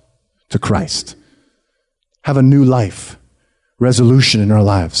lives to Christ. Have a new life resolution in our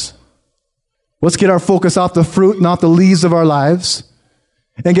lives. Let's get our focus off the fruit, not the leaves of our lives,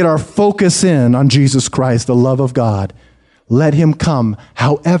 and get our focus in on Jesus Christ, the love of God. Let him come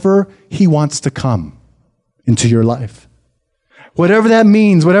however he wants to come into your life. Whatever that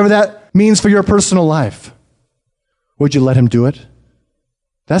means for your personal life, would you let him do it?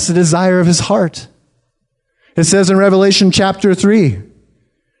 That's the desire of his heart. It says in Revelation chapter 3,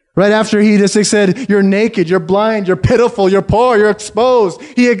 right after he just said, you're naked, you're blind, you're pitiful, you're poor, you're exposed.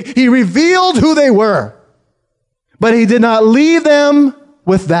 He revealed who they were. But he did not leave them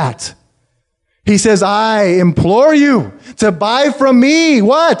with that. He says, I implore you to buy from me,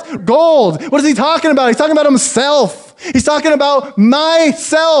 what? Gold. What is he talking about? He's talking about himself. He's talking about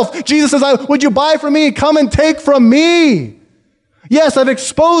myself. Jesus says, would you buy from me? Come and take from me. Yes, I've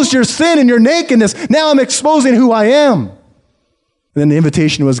exposed your sin and your nakedness. Now I'm exposing who I am. And then the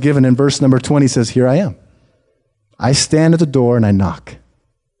invitation was given in verse number 20 says, here I am. I stand at the door and I knock.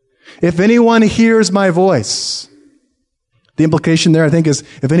 If anyone hears my voice, the implication there I think is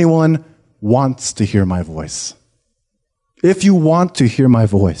if anyone wants to hear my voice. If you want to hear my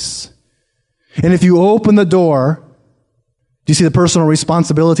voice. And if you open the door, do you see the personal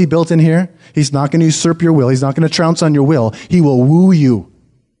responsibility built in here? He's not going to usurp your will. He's not going to trounce on your will. He will woo you.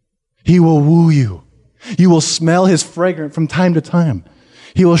 He will woo you. You will smell his fragrance from time to time.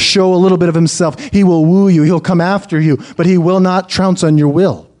 He will show a little bit of himself. He will woo you. He'll come after you, but he will not trounce on your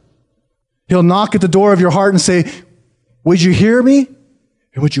will. He'll knock at the door of your heart and say, would you hear me?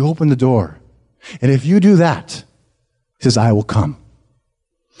 Or would you open the door? And if you do that, he says, I will come.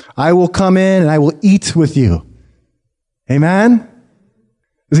 I will come in and I will eat with you. Amen?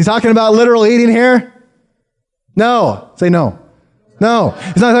 Is he talking about literal eating here? No. Say no. No.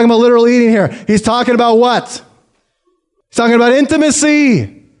 He's not talking about literal eating here. He's talking about what? He's talking about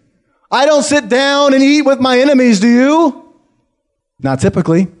intimacy. I don't sit down and eat with my enemies, do you? Not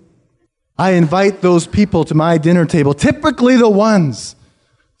typically. I invite those people to my dinner table, typically the ones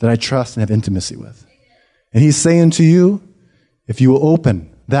that I trust and have intimacy with. And he's saying to you, if you will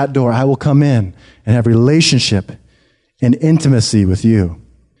open that door, I will come in and have relationship and intimacy with you.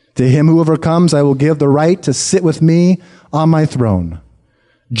 To him who overcomes, I will give the right to sit with me on my throne,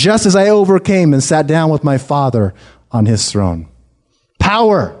 just as I overcame and sat down with my Father on his throne.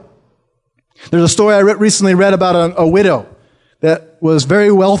 Power. There's a story I recently read about a widow that was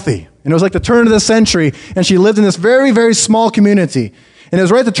very wealthy. And it was like the turn of the century, and she lived in this very, very small community. And it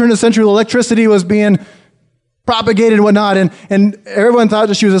was right at the turn of the century, electricity was being propagated and whatnot, and everyone thought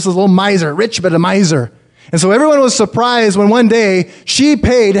that she was this little miser, rich but a miser. And so everyone was surprised when one day she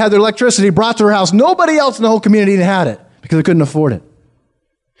paid to have their electricity brought to her house. Nobody else in the whole community had it because they couldn't afford it.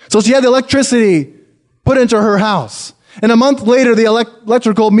 So she had the electricity put into her house. And a month later, the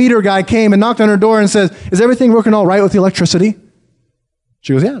electrical meter guy came and knocked on her door and says, is everything working all right with the electricity?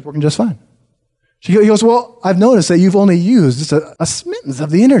 She goes, yeah, it's working just fine. He goes, well, I've noticed that you've only used just a smittance of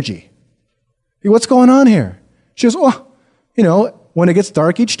the energy. What's going on here? She goes, well, when it gets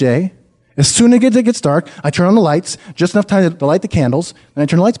dark each day, As soon as it gets dark, I turn on the lights, just enough time to light the candles, and I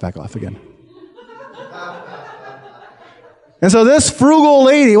turn the lights back off again. And so this frugal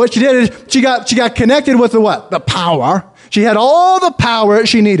lady, what she did is she got connected with the what? The power. She had all the power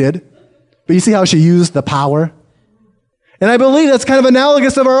she needed. But you see how she used the power? And I believe that's kind of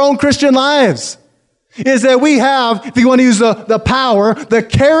analogous of our own Christian lives. Is that we have, if you want to use the power, the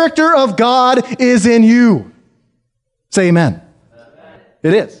character of God is in you. Say amen.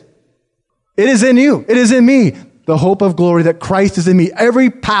 It is. It is in you. It is in me. The hope of glory that Christ is in me. Every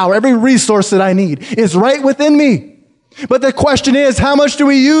power, every resource that I need is right within me. But the question is, how much do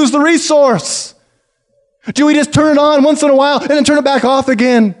we use the resource? Do we just turn it on once in a while and then turn it back off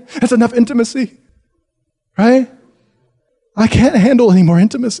again? That's enough intimacy, right? I can't handle any more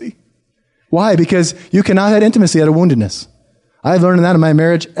intimacy. Why? Because you cannot have intimacy out of woundedness. I've learned that in my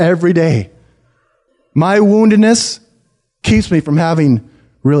marriage every day. My woundedness keeps me from having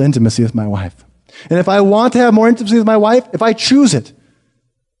real intimacy with my wife. And if I want to have more intimacy with my wife, if I choose it,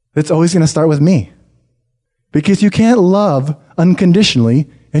 it's always going to start with me. Because you can't love unconditionally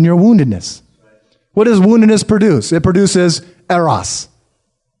in your woundedness. What does woundedness produce? It produces eros.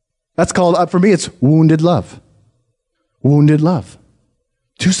 That's called, for me, it's wounded love. Wounded love.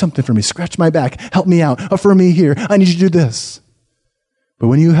 Do something for me. Scratch my back. Help me out. Affirm me here. I need you to do this. But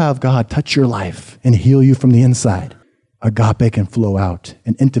when you have God touch your life and heal you from the inside, agape can flow out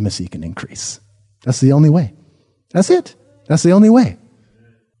and intimacy can increase. That's the only way. That's it. That's the only way.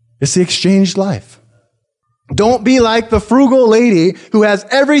 It's the exchanged life. Don't be like the frugal lady who has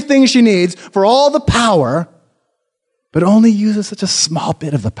everything she needs for all the power, but only uses such a small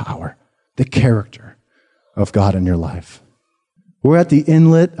bit of the power, the character of God in your life. We're at the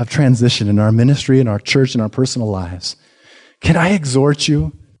inlet of transition in our ministry, in our church, in our personal lives. Can I exhort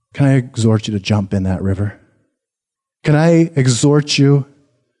you? Can I exhort you to jump in that river? Can I exhort you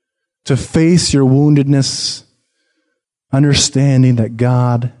to face your woundedness, understanding that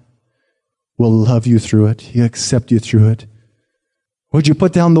God will love you through it. He'll accept you through it. Would you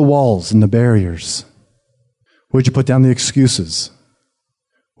put down the walls and the barriers? Would you put down the excuses?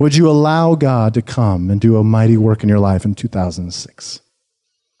 Would you allow God to come and do a mighty work in your life in 2006?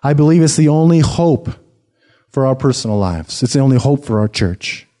 I believe it's the only hope for our personal lives. It's the only hope for our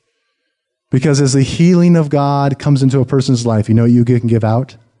church. Because as the healing of God comes into a person's life, you know what you can give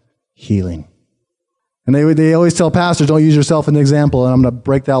out? Healing. And they always tell pastors, don't use yourself as an example, and I'm going to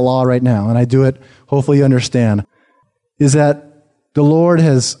break that law right now. And I do it, hopefully you understand, is that the Lord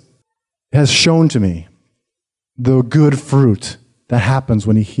has shown to me the good fruit that happens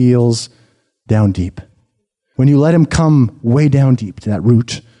when He heals down deep. When you let Him come way down deep to that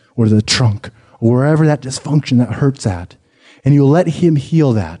root or the trunk or wherever that dysfunction that hurts at, and you let Him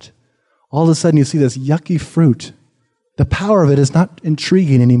heal that, all of a sudden you see this yucky fruit. The power of it is not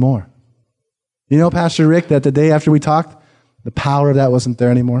intriguing anymore. You know, Pastor Rick, that the day after we talked, the power of that wasn't there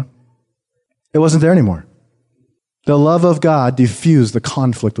anymore. It wasn't there anymore. The love of God diffused the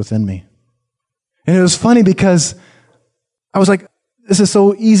conflict within me. And it was funny because I was like, this is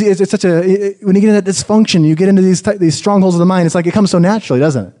so easy. It's such a, when you get into that dysfunction, you get into these strongholds of the mind, it's like it comes so naturally,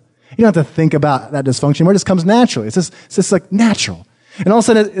 doesn't it? You don't have to think about that dysfunction. It just comes naturally. It's just like natural. And all of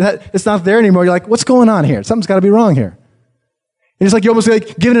a sudden, it's not there anymore. You're like, what's going on here? Something's got to be wrong here. And it's like you're almost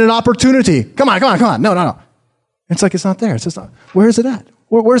like giving it an opportunity. Come on. No. And it's like it's not there. It's just not. Where is it at?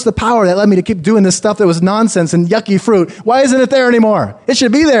 Where's the power that led me to keep doing this stuff that was nonsense and yucky fruit? Why isn't it there anymore? It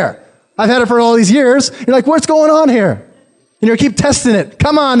should be there. I've had it for all these years. You're like, what's going on here? And you keep testing it.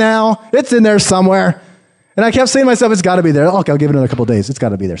 Come on now. It's in there somewhere. And I kept saying to myself, it's got to be there. Okay, I'll give it another couple of days. It's got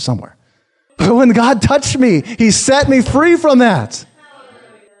to be there somewhere. But when God touched me, He set me free from that.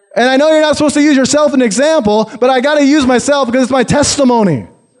 And I know you're not supposed to use yourself as an example, but I got to use myself because it's my testimony.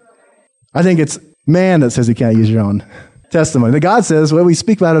 I think it's man that says you can't use your own testimony. The God says what we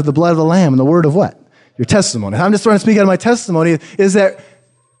speak about is the blood of the Lamb and the word of what? Your testimony. I'm just trying to speak out of my testimony is that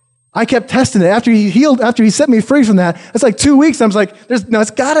I kept testing it. After He set me free from that, it's like 2 weeks. I was like,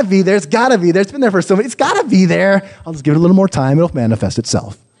 it's got to be there. It's got to be there. It's been there for so many. It's got to be there. I'll just give it a little more time. It'll manifest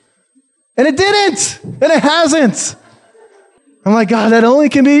itself. And it didn't. And it hasn't. I'm like, God, that only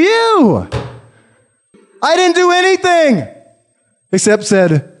can be you. I didn't do anything except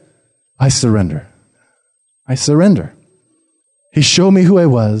said, I surrender. I surrender. He showed me who I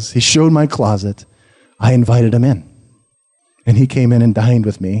was. He showed my closet. I invited Him in. And He came in and dined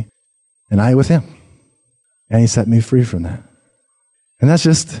with me, and I with Him. And He set me free from that. And that's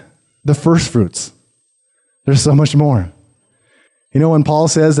just the first fruits. There's so much more. You know, when Paul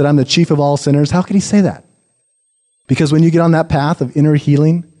says that I'm the chief of all sinners, how can he say that? Because when you get on that path of inner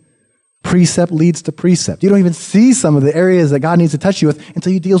healing, Precept leads to precept. You don't even see some of the areas that God needs to touch you with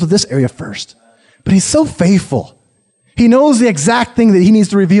until he deals with this area first. But he's so faithful. He knows the exact thing that he needs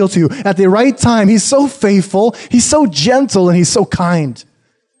to reveal to you at the right time. He's so faithful. He's so gentle, and he's so kind.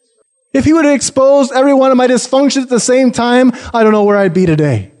 If he would have exposed every one of my dysfunctions at the same time, I don't know where I'd be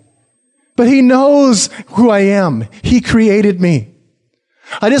today. But he knows who I am. He created me.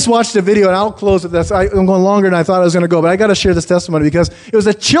 I just watched a video, and I'll close with this. I'm going longer than I thought I was going to go, but I got to share this testimony because it was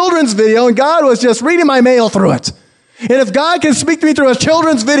a children's video, and God was just reading my mail through it. And if God can speak to me through a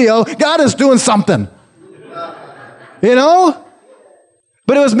children's video, God is doing something. You know?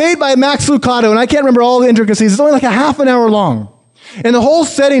 But it was made by Max Lucado, and I can't remember all the intricacies. It's only like a half an hour long. And the whole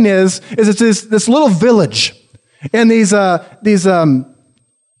setting is it's this little village. And there's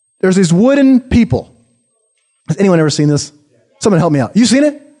these wooden people. Has anyone ever seen this? Someone help me out. You seen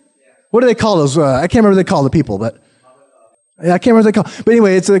it? What do they call those? I can't remember what they call the people, but I can't remember what they call. But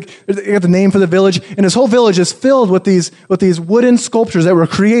anyway, it's like they got the name for the village, and this whole village is filled with these wooden sculptures that were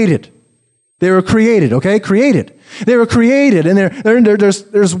created. They were created, okay? Created. They were created, and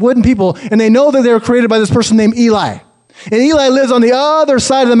there's wooden people, and they know that they were created by this person named Eli. And Eli lives on the other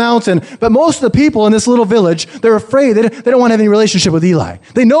side of the mountain, but most of the people in this little village, they're afraid. They don't want to have any relationship with Eli.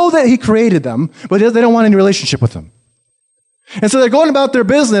 They know that he created them, but they don't want any relationship with him. And so they're going about their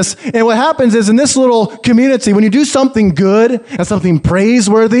business, and what happens is in this little community, when you do something good and something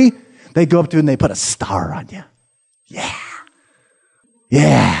praiseworthy, they go up to you and they put a star on you. Yeah.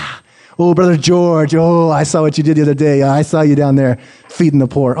 Yeah. Oh, Brother George, I saw what you did the other day. I saw you down there feeding the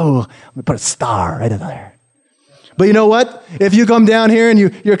poor. Oh, I'm going to put a star right in there. But you know what? If you come down here and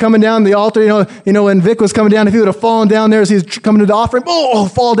you're coming down the altar, you know when Vic was coming down, if he would have fallen down there as he was coming to the offering,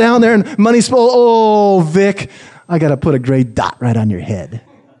 fall down there and money spill. Oh, Vic, I got to put a gray dot right on your head.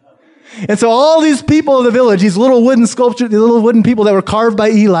 And so all these people of the village, these little wooden sculptures, these little wooden people that were carved by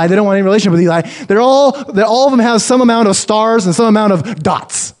Eli, they don't want any relationship with Eli. All of them have some amount of stars and some amount of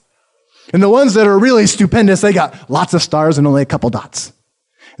dots. And the ones that are really stupendous, they got lots of stars and only a couple dots.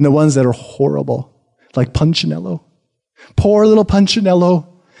 And the ones that are horrible, like Punchinello. Poor little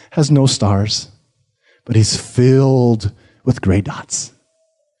Punchinello has no stars, but he's filled with gray dots.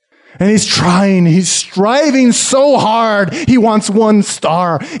 And he's striving so hard. He wants one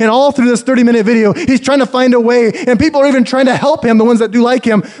star. And all through this 30-minute video, he's trying to find a way. And people are even trying to help him. The ones that do like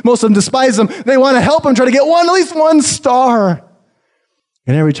him, most of them despise him. They want to help him try to get at least one star.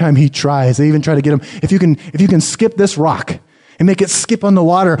 And every time he tries, they even try to get him, if you can skip this rock and make it skip on the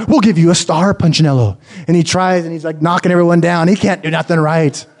water, we'll give you a star, Punchinello. And he tries, and he's like knocking everyone down. He can't do nothing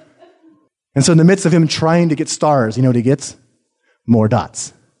right. And so in the midst of him trying to get stars, you know what he gets? More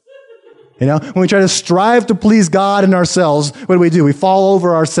dots. When we try to strive to please God and ourselves, what do? We fall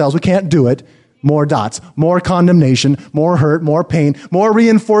over ourselves. We can't do it. More dots, more condemnation, more hurt, more pain, more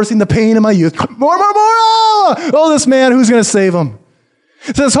reinforcing the pain of my youth. More. Oh, this man, who's going to save him?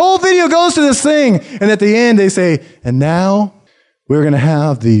 So this whole video goes to this thing. And at the end, they say, and now we're going to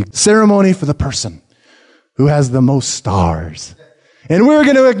have the ceremony for the person who has the most stars. And we're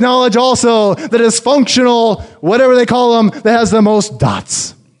going to acknowledge also the dysfunctional, whatever they call them, that has the most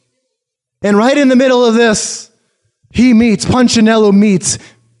dots. And right in the middle of this, Punchinello meets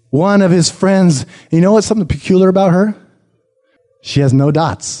one of his friends. You know what's something peculiar about her? She has no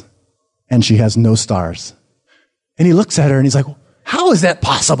dots, and she has no stars. And he looks at her, and he's like, how is that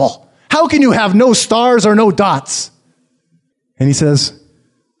possible? How can you have no stars or no dots? And he says,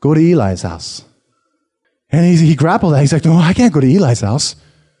 go to Eli's house. And he grappled that. He's like, no, I can't go to Eli's house.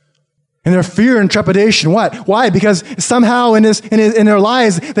 And their fear and trepidation. What? Why? Because somehow in their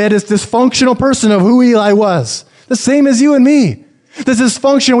lives, they had this dysfunctional person of who Eli was. The same as you and me. This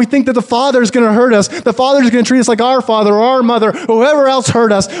dysfunction, we think that the Father is going to hurt us. The Father is going to treat us like our father or our mother, or whoever else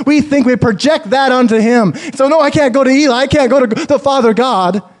hurt us. We think we project that onto him. So no, I can't go to Eli. I can't go to the Father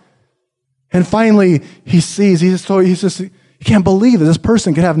God. And finally, he can't believe that this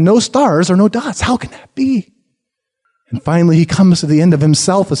person can have no stars or no dots. How can that be? And finally, he comes to the end of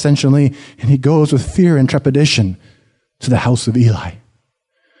himself, essentially, and he goes with fear and trepidation to the house of Eli.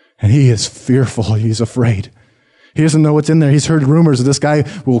 And he is fearful. He's afraid. He doesn't know what's in there. He's heard rumors that this guy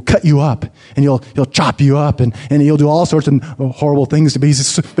will cut you up, and he'll chop you up, and he'll do all sorts of horrible things. But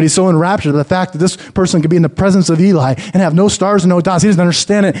he's so enraptured by the fact that this person could be in the presence of Eli and have no stars and no dots. He doesn't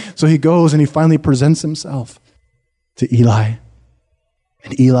understand it. So he goes and he finally presents himself to Eli.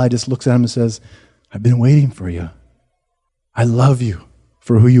 And Eli just looks at him and says, I've been waiting for you. I love you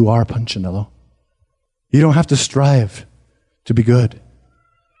for who you are, Punchinello. You don't have to strive to be good.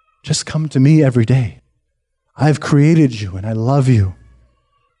 Just come to me every day. I've created you and I love you.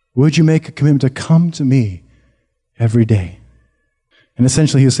 Would you make a commitment to come to me every day? And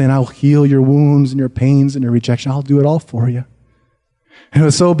essentially he was saying, I'll heal your wounds and your pains and your rejection. I'll do it all for you. And it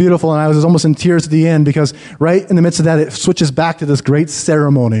was so beautiful, and I was almost in tears at the end, because right in the midst of that, it switches back to this great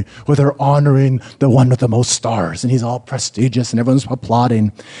ceremony where they're honoring the one with the most stars, and he's all prestigious, and everyone's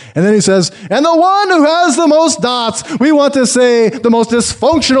applauding. And then he says, and the one who has the most dots, we want to say the most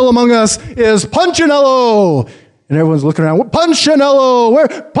dysfunctional among us is Punchinello. And everyone's looking around, Punchinello,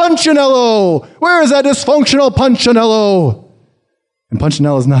 where is that dysfunctional Punchinello? And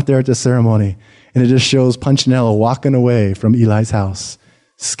Punchinello's not there at the ceremony. And it just shows Punchinello walking away from Eli's house,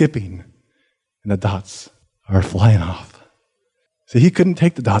 skipping, and the dots are flying off. So he couldn't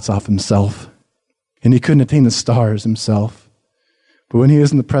take the dots off himself, and he couldn't attain the stars himself. But when he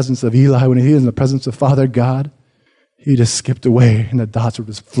was in the presence of Eli, when he was in the presence of Father God, he just skipped away, and the dots were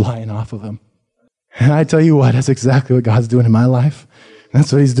just flying off of him. And I tell you what, that's exactly what God's doing in my life.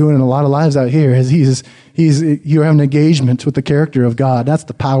 That's what he's doing in a lot of lives out here. Is you're having an engagement with the character of God. That's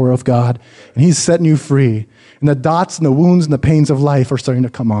the power of God. And he's setting you free. And the dots and the wounds and the pains of life are starting to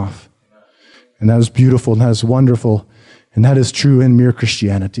come off. And that is beautiful, and that is wonderful. And that is true in mere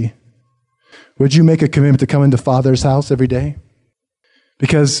Christianity. Would you make a commitment to come into Father's house every day?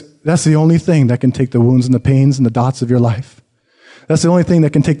 Because that's the only thing that can take the wounds and the pains and the dots of your life. That's the only thing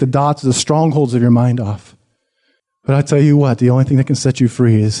that can take the dots, the strongholds of your mind off. But I tell you what, the only thing that can set you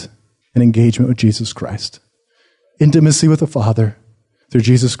free is an engagement with Jesus Christ. Intimacy with the Father through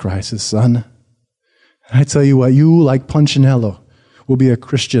Jesus Christ, his Son. And I tell you what, you, like Punchinello, will be a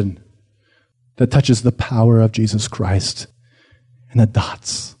Christian that touches the power of Jesus Christ, and the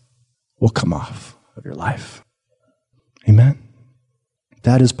dots will come off of your life. Amen?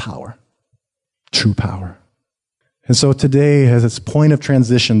 That is power, true power. And so today, as its point of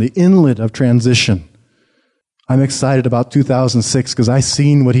transition, the inlet of transition, I'm excited about 2006 because I've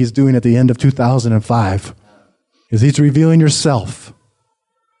seen what he's doing at the end of 2005. Is he's revealing yourself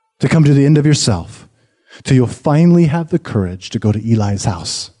to come to the end of yourself till you'll finally have the courage to go to Eli's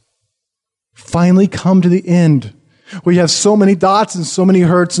house. Finally come to the end where you have so many dots and so many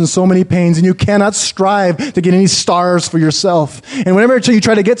hurts and so many pains, and you cannot strive to get any stars for yourself. And whenever you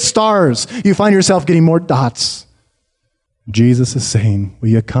try to get stars, you find yourself getting more dots. Jesus is saying, will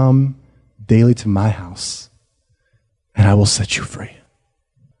you come daily to my house? And I will set you free.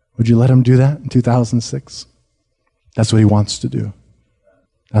 Would you let him do that in 2006? That's what he wants to do.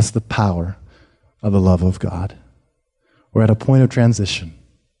 That's the power of the love of God. We're at a point of transition.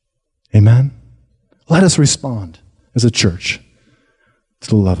 Amen? Let us respond as a church to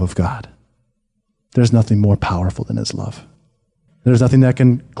the love of God. There's nothing more powerful than his love. There's nothing that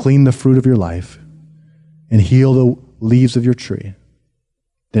can clean the fruit of your life and heal the leaves of your tree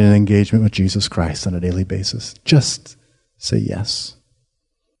than an engagement with Jesus Christ on a daily basis. Just say yes,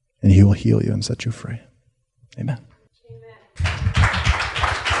 and he will heal you and set you free. Amen.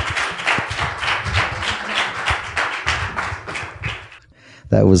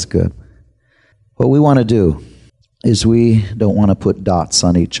 That was good. What we want to do is we don't want to put dots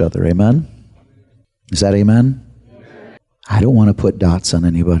on each other. Amen? Is that amen? I don't want to put dots on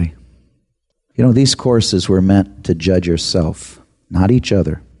anybody. You know, these courses were meant to judge yourself, not each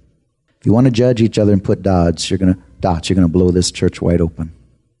other. If you want to judge each other and put dots, you're going to blow this church wide open.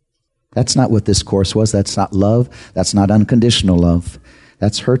 That's not what this course was. That's not love. That's not unconditional love.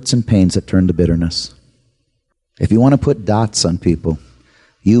 That's hurts and pains that turn to bitterness. If you want to put dots on people,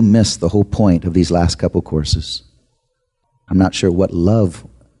 you miss the whole point of these last couple courses. I'm not sure what love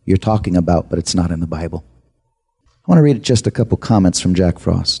you're talking about, but it's not in the Bible. I want to read just a couple comments from Jack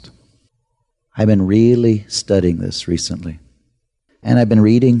Frost. I've been really studying this recently. And I've been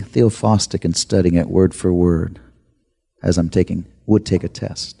reading Theophostic and studying it word for word as would take a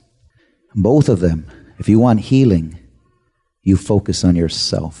test. Both of them, if you want healing, you focus on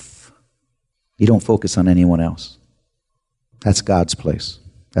yourself. You don't focus on anyone else. That's God's place.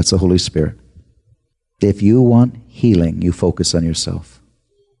 That's the Holy Spirit. If you want healing, you focus on yourself.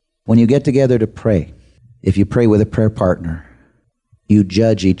 When you get together to pray, if you pray with a prayer partner, you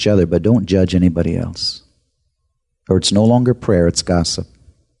judge each other, but don't judge anybody else. Or it's no longer prayer, it's gossip.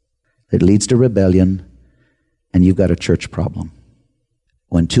 It leads to rebellion, and you've got a church problem.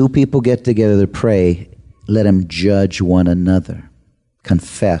 When two people get together to pray, let them judge one another.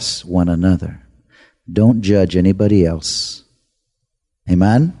 Confess one another. Don't judge anybody else.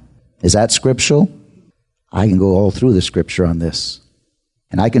 Amen? Is that scriptural? I can go all through the scripture on this.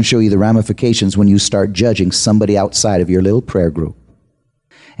 And I can show you the ramifications when you start judging somebody outside of your little prayer group.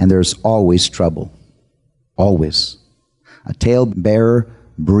 And there's always trouble. Always. A talebearer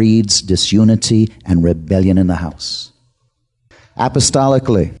breeds disunity and rebellion in the house.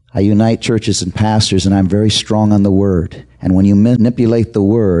 Apostolically, I unite churches and pastors, and I'm very strong on the Word. And when you manipulate the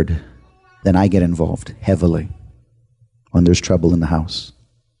Word, then I get involved heavily when there's trouble in the house.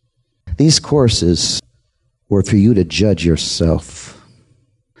 These courses were for you to judge yourself.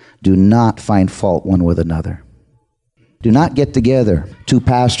 Do not find fault one with another. Do not get together, two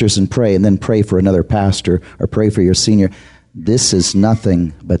pastors, and then pray for another pastor or pray for your senior. This is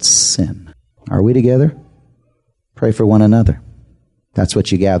nothing but sin. Are we together? Pray for one another. That's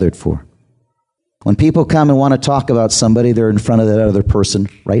what you gathered for. When people come and want to talk about somebody, they're in front of that other person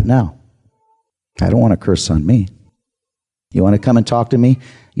right now. I don't want to curse on me. You want to come and talk to me?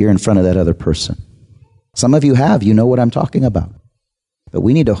 You're in front of that other person. Some of you you know what I'm talking about. But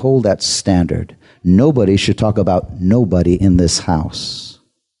we need to hold that standard. Nobody should talk about nobody in this house.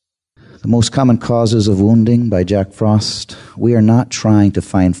 The most common causes of wounding by Jack Frost, we are not trying to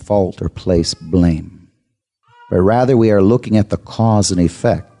find fault or place blame, but rather we are looking at the cause and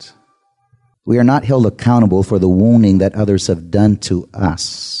effect. We are not held accountable for the wounding that others have done to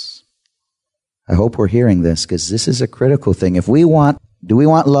us. I hope we're hearing this, because this is a critical thing. Do we want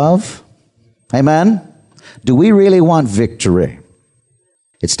love? Amen? Do we really want victory?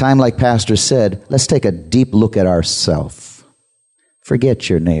 It's time, like Pastor said, let's take a deep look at ourselves. Forget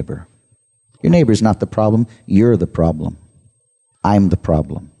your neighbor. Your neighbor's not the problem. You're the problem. I'm the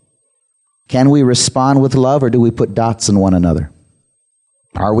problem. Can we respond with love, or do we put dots on one another?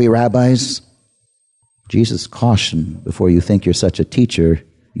 Are we rabbis? Jesus cautioned, before you think you're such a teacher,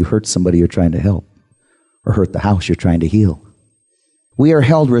 you hurt somebody you're trying to help, or hurt the house you're trying to heal. We are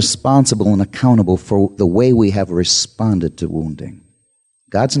held responsible and accountable for the way we have responded to wounding.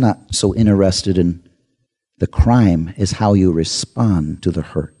 God's not so interested in the crime as how you respond to the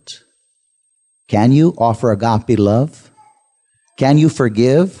hurt. Can you offer agape love? Can you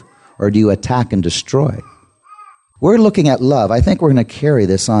forgive, or do you attack and destroy? We're looking at love. I think we're going to carry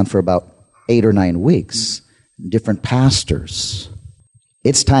this on for about 8 or 9 weeks. Different pastors.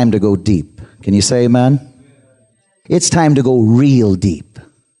 It's time to go deep. Can you say amen? It's time to go real deep.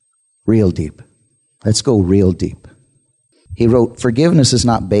 Real deep. Let's go real deep. He wrote, forgiveness is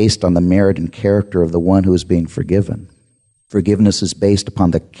not based on the merit and character of the one who is being forgiven. Forgiveness is based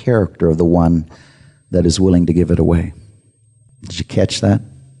upon the character of the one that is willing to give it away. Did you catch that?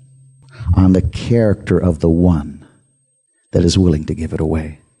 On the character of the one that is willing to give it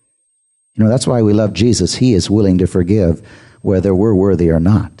away. You know, that's why we love Jesus. He is willing to forgive whether we're worthy or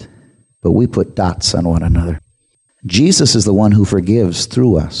not. But we put dots on one another. Jesus is the one who forgives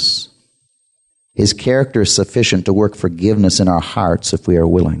through us. His character is sufficient to work forgiveness in our hearts if we are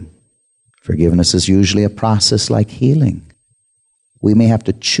willing. Forgiveness is usually a process like healing. We may have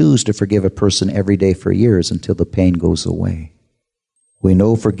to choose to forgive a person every day for years until the pain goes away. We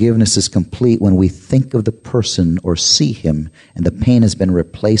know forgiveness is complete when we think of the person or see him, and the pain has been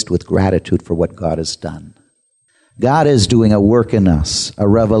replaced with gratitude for what God has done. God is doing a work in us, a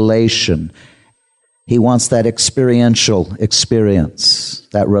revelation. He wants that experiential experience,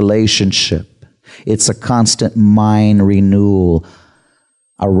 that relationship. It's a constant mind renewal.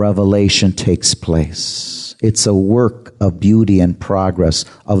 A revelation takes place. It's a work of beauty and progress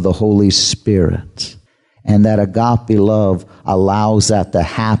of the Holy Spirit. And that agape love allows that to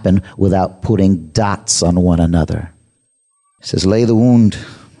happen without putting dots on one another. He says, lay the wound,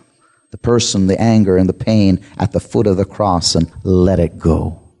 the person, the anger, and the pain at the foot of the cross and let it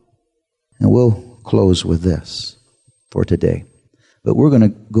go. And we'll close with this for today. But we're going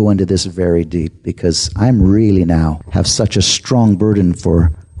to go into this very deep, because I'm really now have such a strong burden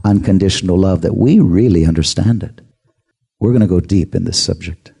for unconditional love that we really understand it. We're going to go deep in this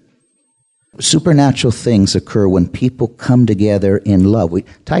subject. Supernatural things occur when people come together in love.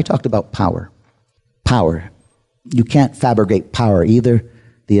 Ty talked about power. Power. You can't fabricate power either.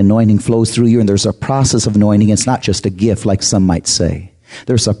 The anointing flows through you, and there's a process of anointing. It's not just a gift like some might say.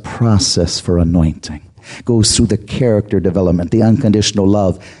 There's a process for anointing. Goes through the character development, the unconditional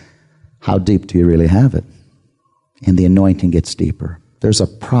love. How deep do you really have it? And the anointing gets deeper. There's a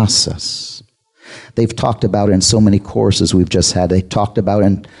process. They've talked about it in so many courses we've just had. They talked about it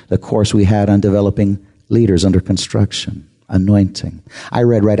in the course we had on developing leaders under construction, anointing. I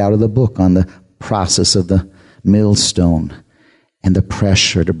read right out of the book on the process of the millstone and the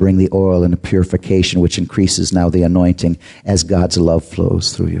pressure to bring the oil and the purification, which increases now the anointing as God's love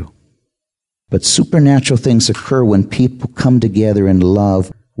flows through you. But supernatural things occur when people come together in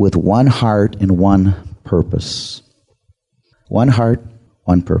love with one heart and one purpose. One heart,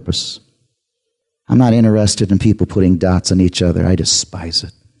 one purpose. I'm not interested in people putting dots on each other. I despise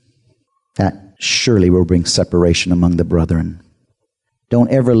it. That surely will bring separation among the brethren. Don't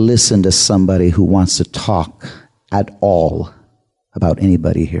ever listen to somebody who wants to talk at all about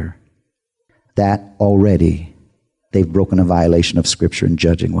anybody here. That already, they've broken a violation of Scripture in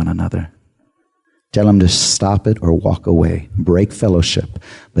judging one another. Tell them to stop it or walk away. Break fellowship,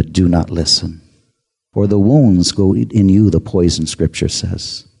 but do not listen. For the wounds go in you, the poison, Scripture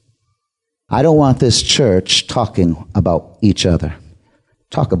says. I don't want this church talking about each other.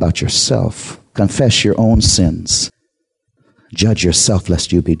 Talk about yourself. Confess your own sins. Judge yourself,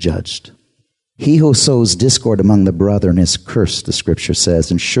 lest you be judged. He who sows discord among the brethren is cursed, the Scripture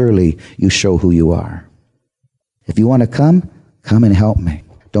says, and surely you show who you are. If you want to come and help me.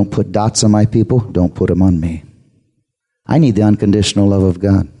 Don't put dots on my people. Don't put them on me. I need the unconditional love of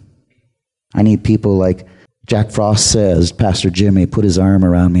God. I need people like Jack Frost says, Pastor Jimmy, put his arm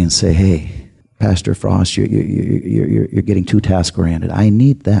around me and say, hey, Pastor Frost, you're getting too task-oriented. I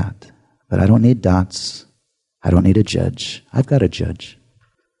need that, but I don't need dots. I don't need a judge. I've got a judge.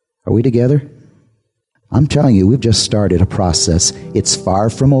 Are we together? I'm telling you, we've just started a process. It's far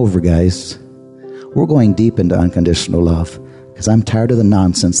from over, guys. We're going deep into unconditional love because I'm tired of the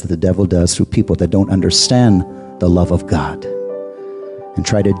nonsense that the devil does through people that don't understand the love of God and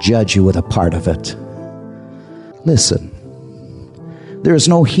try to judge you with a part of it. Listen, there is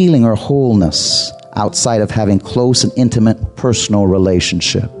no healing or wholeness outside of having close and intimate personal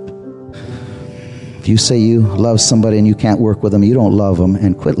relationship. If you say you love somebody and you can't work with them, you don't love them,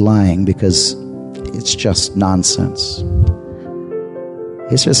 and quit lying because it's just nonsense.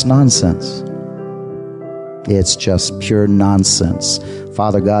 It's just nonsense. It's just pure nonsense.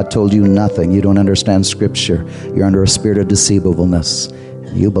 Father God told you nothing. You don't understand Scripture. You're under a spirit of deceivableness.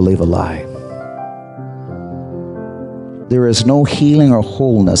 And you believe a lie. There is no healing or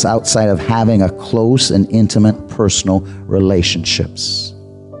wholeness outside of having a close and intimate personal relationships.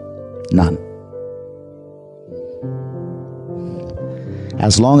 None.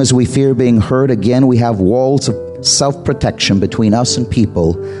 As long as we fear being hurt again, we have walls of self-protection between us and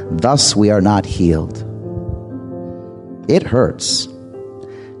people. Thus, we are not healed. It hurts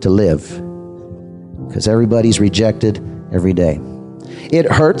to live because everybody's rejected every day.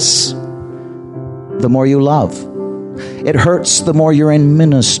 It hurts the more you love. It hurts the more you're in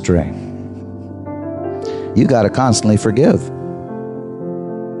ministry. You got to constantly forgive.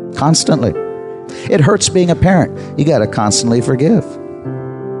 Constantly. It hurts being a parent. You got to constantly forgive.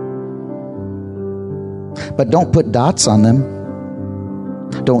 But don't put dots on them.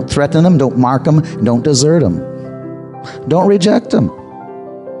 Don't threaten them. Don't mark them. Don't desert them. Don't reject them.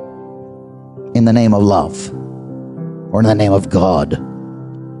 In the name of love or in the name of God.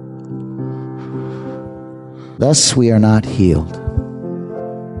 Thus we are not healed.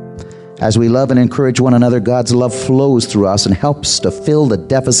 As we love and encourage one another, God's love flows through us and helps to fill the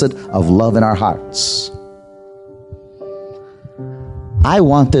deficit of love in our hearts. I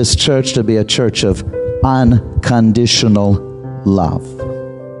want this church to be a church of unconditional love.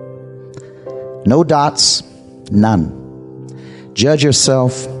 No dots, none. Judge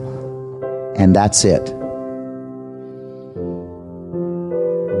yourself, and that's it.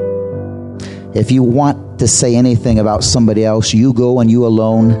 If you want to say anything about somebody else, you go and you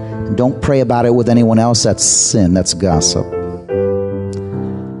alone. Don't pray about it with anyone else. That's sin. That's gossip.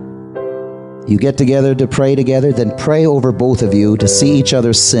 You get together to pray together, then pray over both of you to see each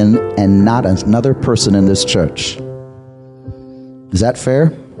other's sin and not another person in this church. Is that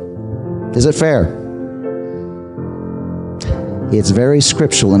fair? Is it fair? It's very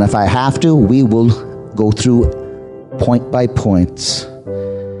scriptural, and if I have to, we will go through point by point.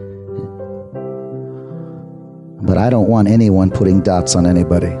 But I don't want anyone putting dots on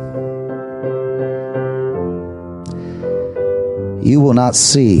anybody. You will not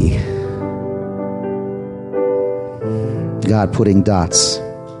see God putting dots.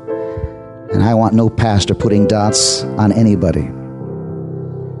 And I want no pastor putting dots on anybody.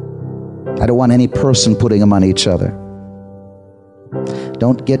 I don't want any person putting them on each other.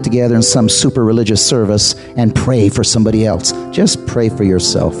 Don't get together in some super religious service and pray for somebody else. Just pray for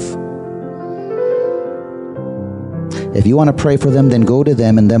yourself. If you want to pray for them, then go to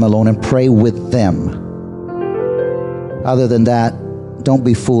them and them alone and pray with them. Other than that, don't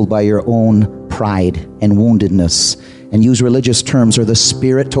be fooled by your own pride and woundedness and use religious terms or the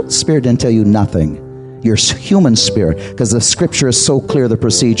Spirit. Spirit didn't tell you nothing. Your human spirit, because the Scripture is so clear, the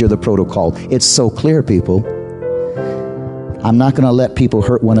procedure, the protocol. It's so clear, people. I'm not going to let people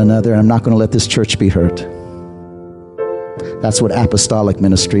hurt one another, and I'm not going to let this church be hurt. That's what apostolic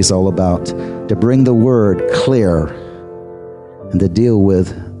ministry is all about, to bring the word clear and to deal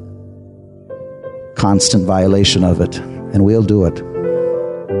with constant violation of it, and we'll do it.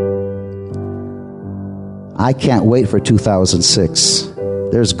 I can't wait for 2006.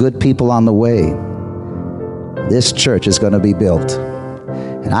 There's good people on the way. This church is going to be built.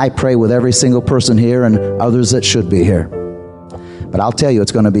 And I pray with every single person here and others that should be here. But I'll tell you,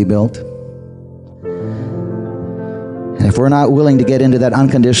 it's going to be built. And if we're not willing to get into that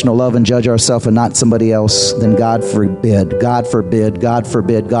unconditional love and judge ourselves and not somebody else, then God forbid, God forbid, God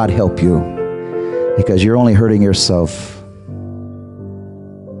forbid, God help you. Because you're only hurting yourself.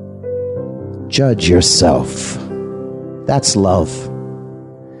 Judge yourself. That's love.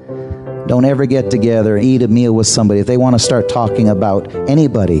 Don't ever get together and eat a meal with somebody. If they want to start talking about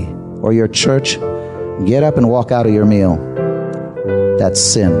anybody or your church, get up and walk out of your meal. That's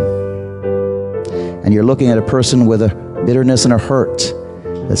sin. And you're looking at a person with a bitterness and a hurt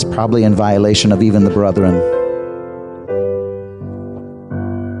that's probably in violation of even the brethren.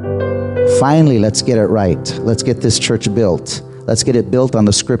 Finally, let's get it right. Let's get this church built. Let's get it built on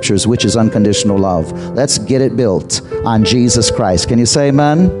the scriptures, which is unconditional love. Let's get it built on Jesus Christ. Can you say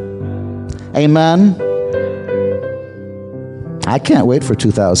amen? Amen? I can't wait for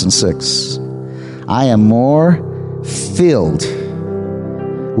 2006. I am more filled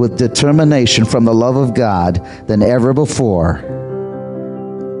with determination from the love of God than ever before.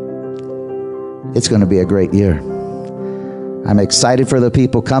 It's going to be a great year. I'm excited for the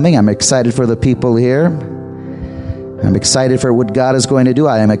people coming. I'm excited for the people here. I'm excited for what God is going to do.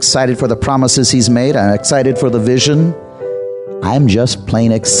 I am excited for the promises He's made. I'm excited for the vision. I'm just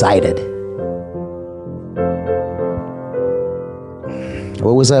plain excited.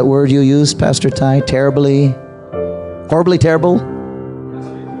 What was that word you used, Pastor Ty? Terribly? Horribly terrible?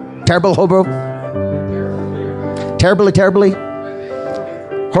 Terrible, horrible? Terribly?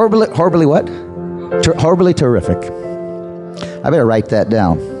 Horribly what? Horribly terrific. I better write that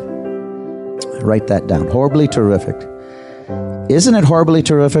down. Write that down. Horribly terrific. Isn't it horribly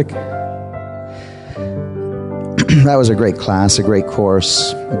terrific? That was a great class, a great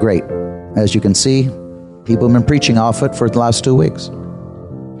course. Great. As you can see, people have been preaching off it for the last 2 weeks.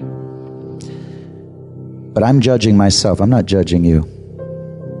 But I'm judging myself. I'm not judging you.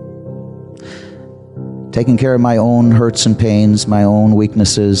 Taking care of my own hurts and pains, my own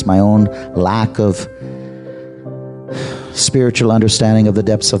weaknesses, my own lack of spiritual understanding of the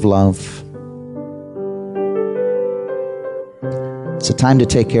depths of love. It's a time to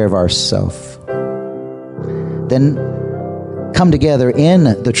take care of ourselves. Then come together in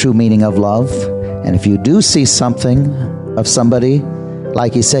the true meaning of love. And if you do see something of somebody,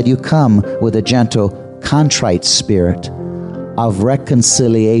 like he said, you come with a gentle, contrite spirit of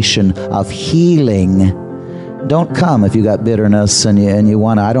reconciliation, of healing. Don't come if you got bitterness and you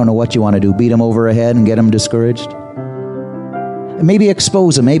want to, I don't know what you want to do, beat them over the head and get them discouraged. And maybe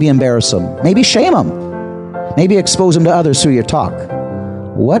expose them, maybe embarrass them, maybe shame them, maybe expose them to others through your talk.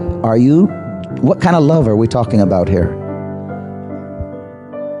 What kind of love are we talking about here?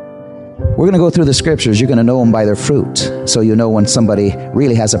 We're going to go through the scriptures. You're going to know them by their fruit. So you know when somebody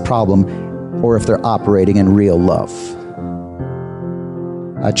really has a problem or if they're operating in real love.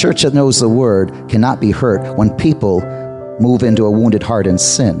 A church that knows the word cannot be hurt when people move into a wounded heart and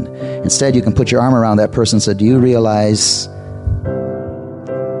sin. Instead, you can put your arm around that person and say, do you realize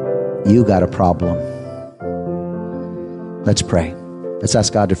you got a problem? Let's pray. Let's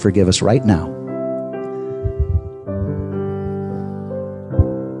ask God to forgive us right now.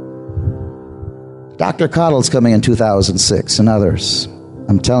 Dr. Cottle's coming in 2006 and others.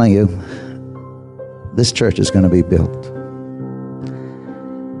 I'm telling you, this church is going to be built.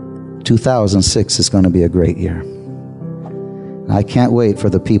 2006 is going to be a great year. I can't wait for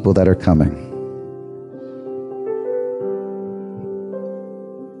the people that are coming.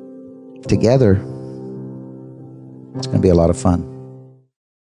 Together, it's going to be a lot of fun.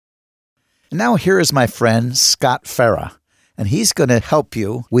 And now here is my friend, Scott Farah, and he's going to help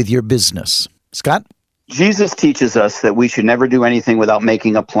you with your business. Scott? Jesus teaches us that we should never do anything without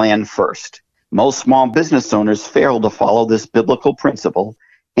making a plan first. Most small business owners fail to follow this biblical principle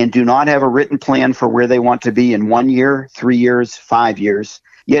and do not have a written plan for where they want to be in 1 year, 3 years, 5 years.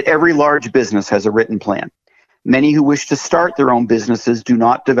 Yet every large business has a written plan. Many who wish to start their own businesses do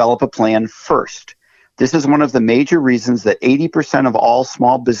not develop a plan first. This is one of the major reasons that 80% of all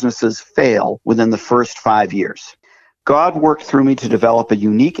small businesses fail within the first 5 years. God worked through me to develop a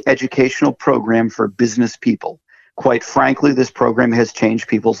unique educational program for business people. Quite frankly, this program has changed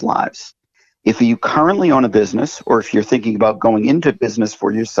people's lives. If you currently own a business, or if you're thinking about going into business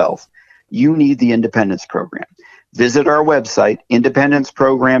for yourself, you need the Independence Program. Visit our website,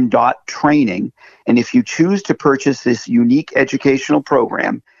 independenceprogram.training, and if you choose to purchase this unique educational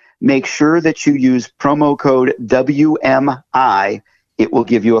program, make sure that you use promo code WMI. It will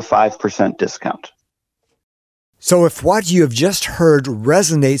give you a 5% discount. So if what you have just heard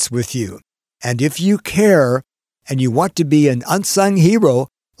resonates with you, and if you care, and you want to be an unsung hero,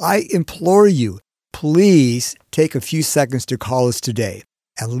 I implore you, please take a few seconds to call us today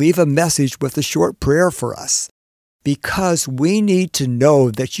and leave a message with a short prayer for us, because we need to know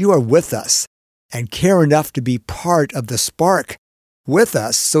that you are with us and care enough to be part of the spark with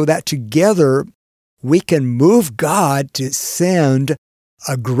us so that together we can move God to send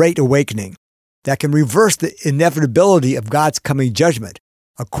a great awakening that can reverse the inevitability of God's coming judgment,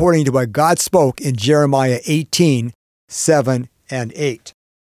 according to what God spoke in Jeremiah 18:7 and 8.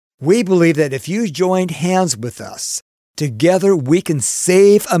 We believe that if you joined hands with us, together we can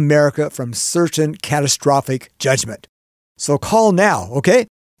save America from certain catastrophic judgment. So call now, okay?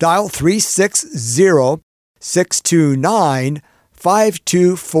 Dial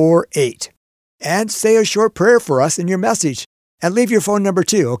 360-629-5248 and say a short prayer for us in your message. And leave your phone number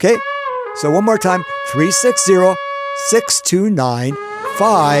too, okay? So one more time,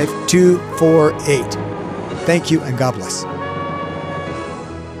 360-629-5248. Thank you and God bless.